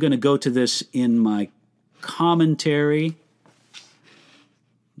 I'm going to go to this in my commentary.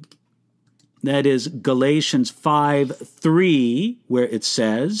 That is Galatians 5:3, where it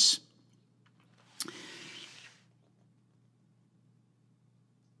says,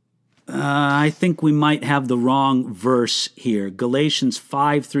 I think we might have the wrong verse here. Galatians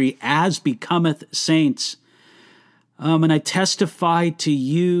 5:3, as becometh saints. And I testify to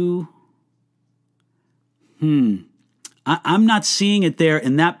you. I'm not seeing it there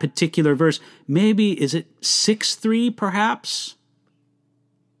in that particular verse. Maybe, is it 6:3 perhaps?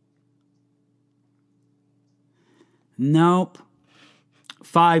 Nope.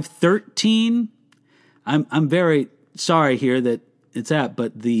 5:13. I'm very sorry here that it's that,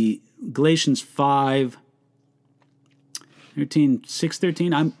 but the Galatians 5:13,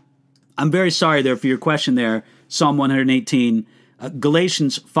 6:13. I'm very sorry there for your question there. Psalm 118.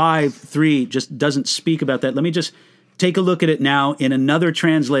 Galatians 5:3 just doesn't speak about that. Let me just take a look at it now in another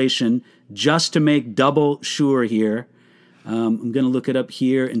translation, just to make double sure here. I'm going to look it up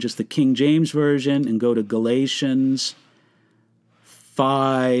here in just the King James Version and go to Galatians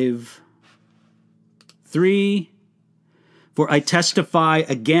 5:3. For I testify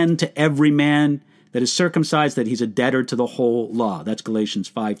again to every man that is circumcised that he's a debtor to the whole law. That's Galatians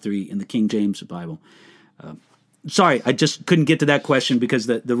 5:3 in the King James Bible. Sorry, I just couldn't get to that question because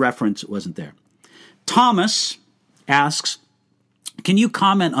the reference wasn't there. Thomas asks, can you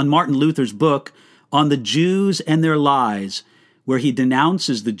comment on Martin Luther's book on the Jews and their lies, where he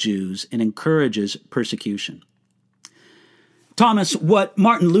denounces the Jews and encourages persecution? Thomas, what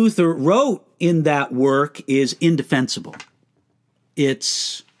Martin Luther wrote in that work is indefensible.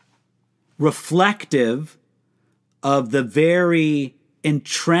 It's reflective of the very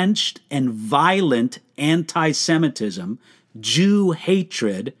entrenched and violent anti-Semitism, Jew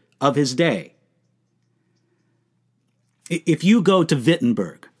hatred of his day. If you go to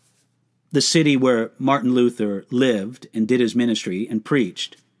Wittenberg, the city where Martin Luther lived and did his ministry and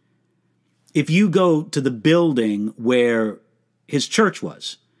preached, if you go to the building where his church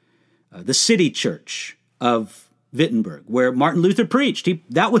was, the city church of Wittenberg, where Martin Luther preached,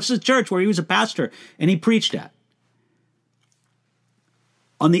 that was the church where he was a pastor and he preached at.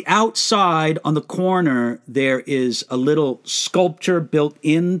 On the outside, on the corner, there is a little sculpture built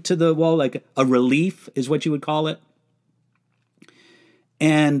into the wall, like a relief is what you would call it.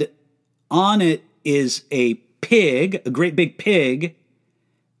 And on it is a pig, a great big pig,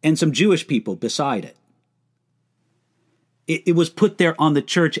 and some Jewish people beside it. It was put there on the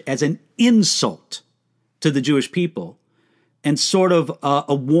church as an insult to the Jewish people and sort of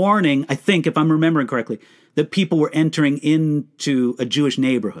a warning, I think, if I'm remembering correctly, that people were entering into a Jewish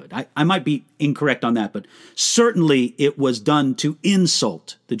neighborhood. I might be incorrect on that, but certainly it was done to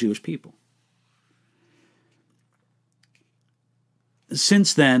insult the Jewish people.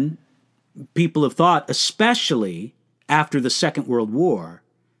 Since then, people have thought, especially after the Second World War,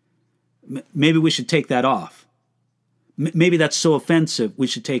 maybe we should take that off. Maybe that's so offensive, we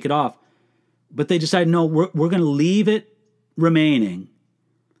should take it off. But they decided, no, we're going to leave it remaining.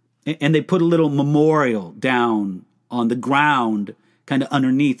 And they put a little memorial down on the ground, kind of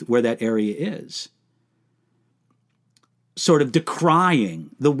underneath where that area is, sort of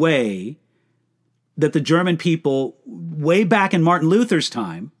decrying the way that the German people, way back in Martin Luther's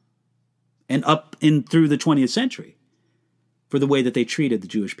time and up in through the 20th century, for the way that they treated the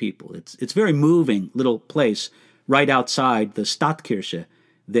Jewish people. It's a very moving little place right outside the Stadtkirche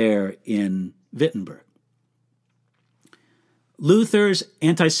there in Wittenberg. Luther's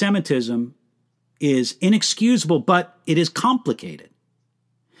anti-Semitism is inexcusable, but it is complicated.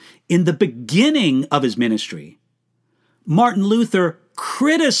 In the beginning of his ministry, Martin Luther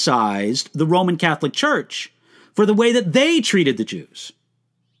criticized the Roman Catholic Church for the way that they treated the Jews.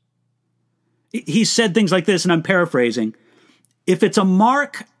 He said things like this, and I'm paraphrasing, "If it's a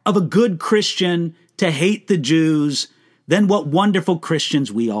mark of a good Christian to hate the Jews, then what wonderful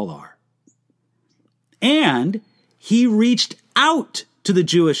Christians we all are." And he reached out to the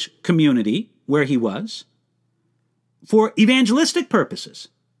Jewish community where he was for evangelistic purposes,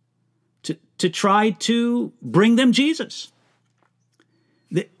 to try to bring them Jesus.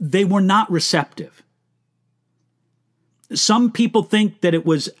 They were not receptive. Some people think that it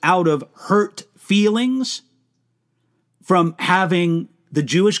was out of hurt feelings from having the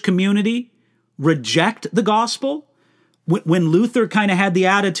Jewish community reject the gospel. When Luther kind of had the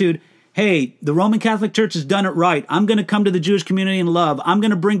attitude, hey, the Roman Catholic Church has done it right. I'm going to come to the Jewish community in love. I'm going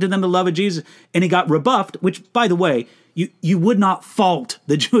to bring to them the love of Jesus. And he got rebuffed, which, by the way, you would not fault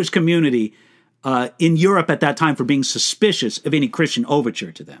the Jewish community in Europe at that time for being suspicious of any Christian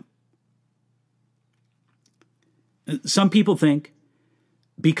overture to them. Some people think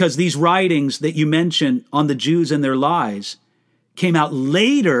because these writings that you mentioned on the Jews and their lies came out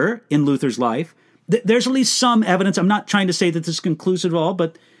later in Luther's life, there's at least some evidence. I'm not trying to say that this is conclusive at all,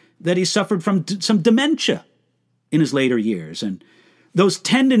 but that he suffered from some dementia in his later years. And those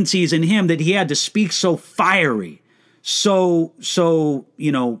tendencies in him that he had to speak so fiery, so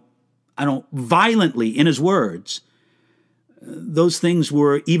violently in his words, those things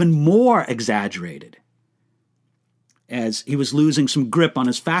were even more exaggerated as he was losing some grip on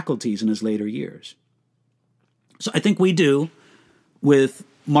his faculties in his later years. So I think we do with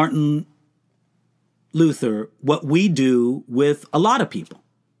Martin Luther what we do with a lot of people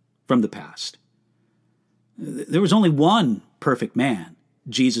from the past. There was only one perfect man,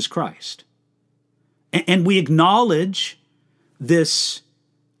 Jesus Christ. And we acknowledge this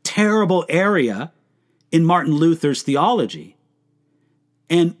terrible area in Martin Luther's theology.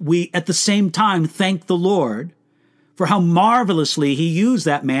 And we, at the same time, thank the Lord for how marvelously he used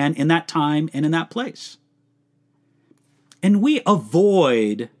that man in that time and in that place. And we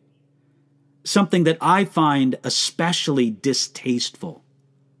avoid something that I find especially distasteful.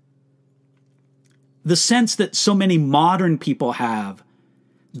 The sense that so many modern people have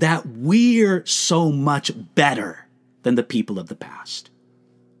that we're so much better than the people of the past.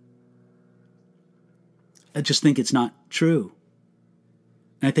 I just think it's not true.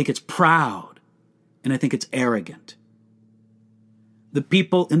 And I think it's proud. And I think it's arrogant. The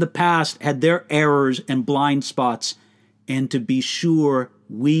people in the past had their errors and blind spots, and to be sure,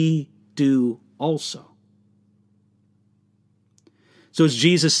 we do also. So as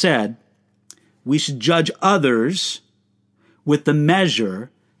Jesus said, we should judge others with the measure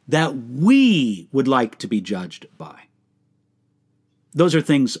that we would like to be judged by. Those are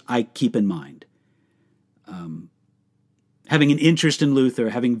things I keep in mind. Having an interest in Luther,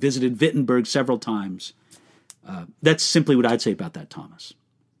 having visited Wittenberg several times, that's simply what I'd say about that, Thomas.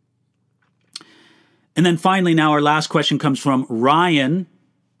 And then finally, now our last question comes from Ryan.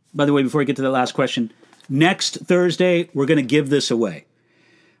 By the way, before I get to the last question, next Thursday, we're going to give this away.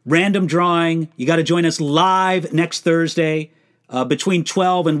 Random drawing. You got to join us live next Thursday between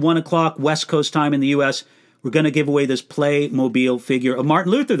 12 and 1 o'clock West Coast time in the U.S. We're going to give away this Playmobil figure of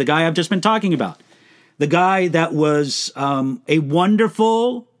Martin Luther, the guy I've just been talking about. The guy that was a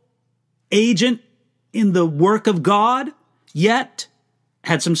wonderful agent in the work of God, yet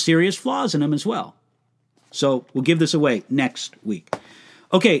had some serious flaws in him as well. So we'll give this away next week.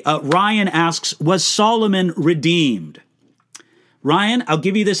 Okay, Ryan asks, was Solomon redeemed? Ryan, I'll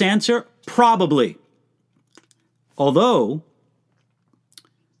give you this answer, probably. Although,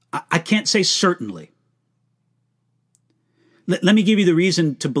 I can't say certainly. Let me give you the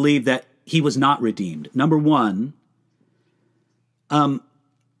reason to believe that he was not redeemed. Number one,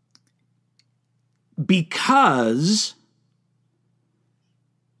 because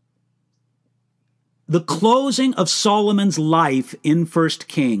the closing of Solomon's life in 1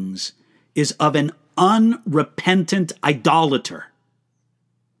 Kings is of an unrepentant idolater.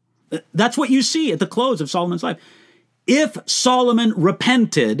 That's what you see at the close of Solomon's life. If Solomon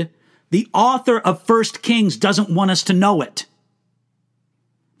repented, the author of 1 Kings doesn't want us to know it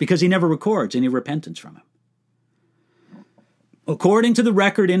because he never records any repentance from him. According to the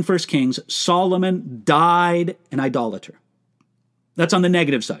record in 1 Kings, Solomon died an idolater. That's on the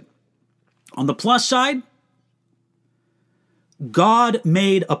negative side. On the plus side, God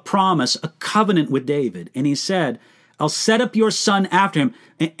made a promise, a covenant with David, and he said, I'll set up your son after him.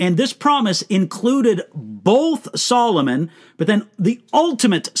 And this promise included both Solomon, but then the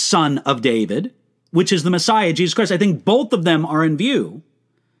ultimate son of David, which is the Messiah, Jesus Christ. I think both of them are in view.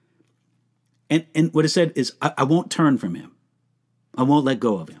 And what it said is, I won't turn from him. I won't let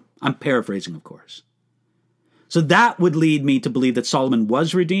go of him. I'm paraphrasing, of course. So that would lead me to believe that Solomon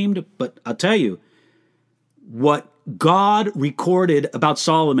was redeemed. But I'll tell you, what God recorded about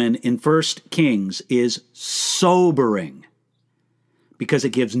Solomon in 1 Kings is sobering because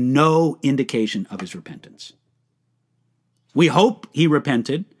it gives no indication of his repentance. We hope he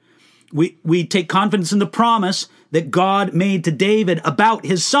repented. We take confidence in the promise that God made to David about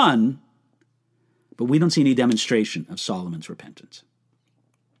his son, but we don't see any demonstration of Solomon's repentance.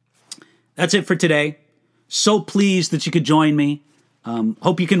 That's it for today. So pleased that you could join me.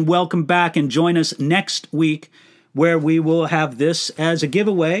 Hope you can welcome back and join us next week where we will have this as a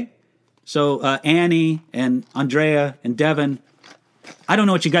giveaway. So Annie and Andrea and Devin, I don't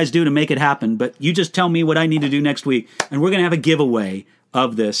know what you guys do to make it happen, but you just tell me what I need to do next week, and we're going to have a giveaway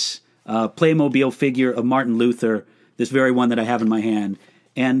of this Playmobil figure of Martin Luther, this very one that I have in my hand.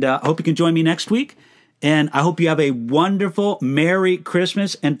 And I hope you can join me next week, and I hope you have a wonderful, Merry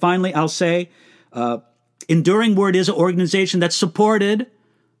Christmas. And finally, I'll say, Enduring Word is an organization that's supported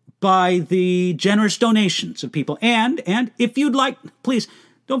by the generous donations of people. And if you'd like, please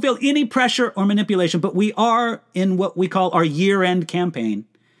don't feel any pressure or manipulation, but we are in what we call our year-end campaign.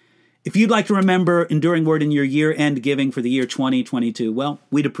 If you'd like to remember Enduring Word in your year-end giving for the year 2022, well,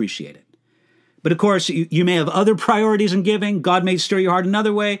 we'd appreciate it. But of course, you may have other priorities in giving. God may stir your heart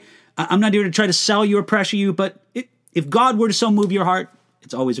another way. I'm not here to try to sell you or pressure you, but if God were to so move your heart,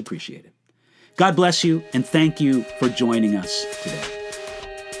 it's always appreciated. God bless you, and thank you for joining us today.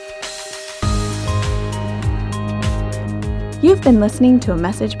 You've been listening to a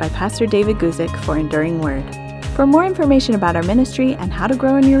message by Pastor David Guzik for Enduring Word. For more information about our ministry and how to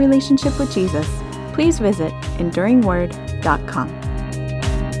grow in your relationship with Jesus, please visit enduringword.com.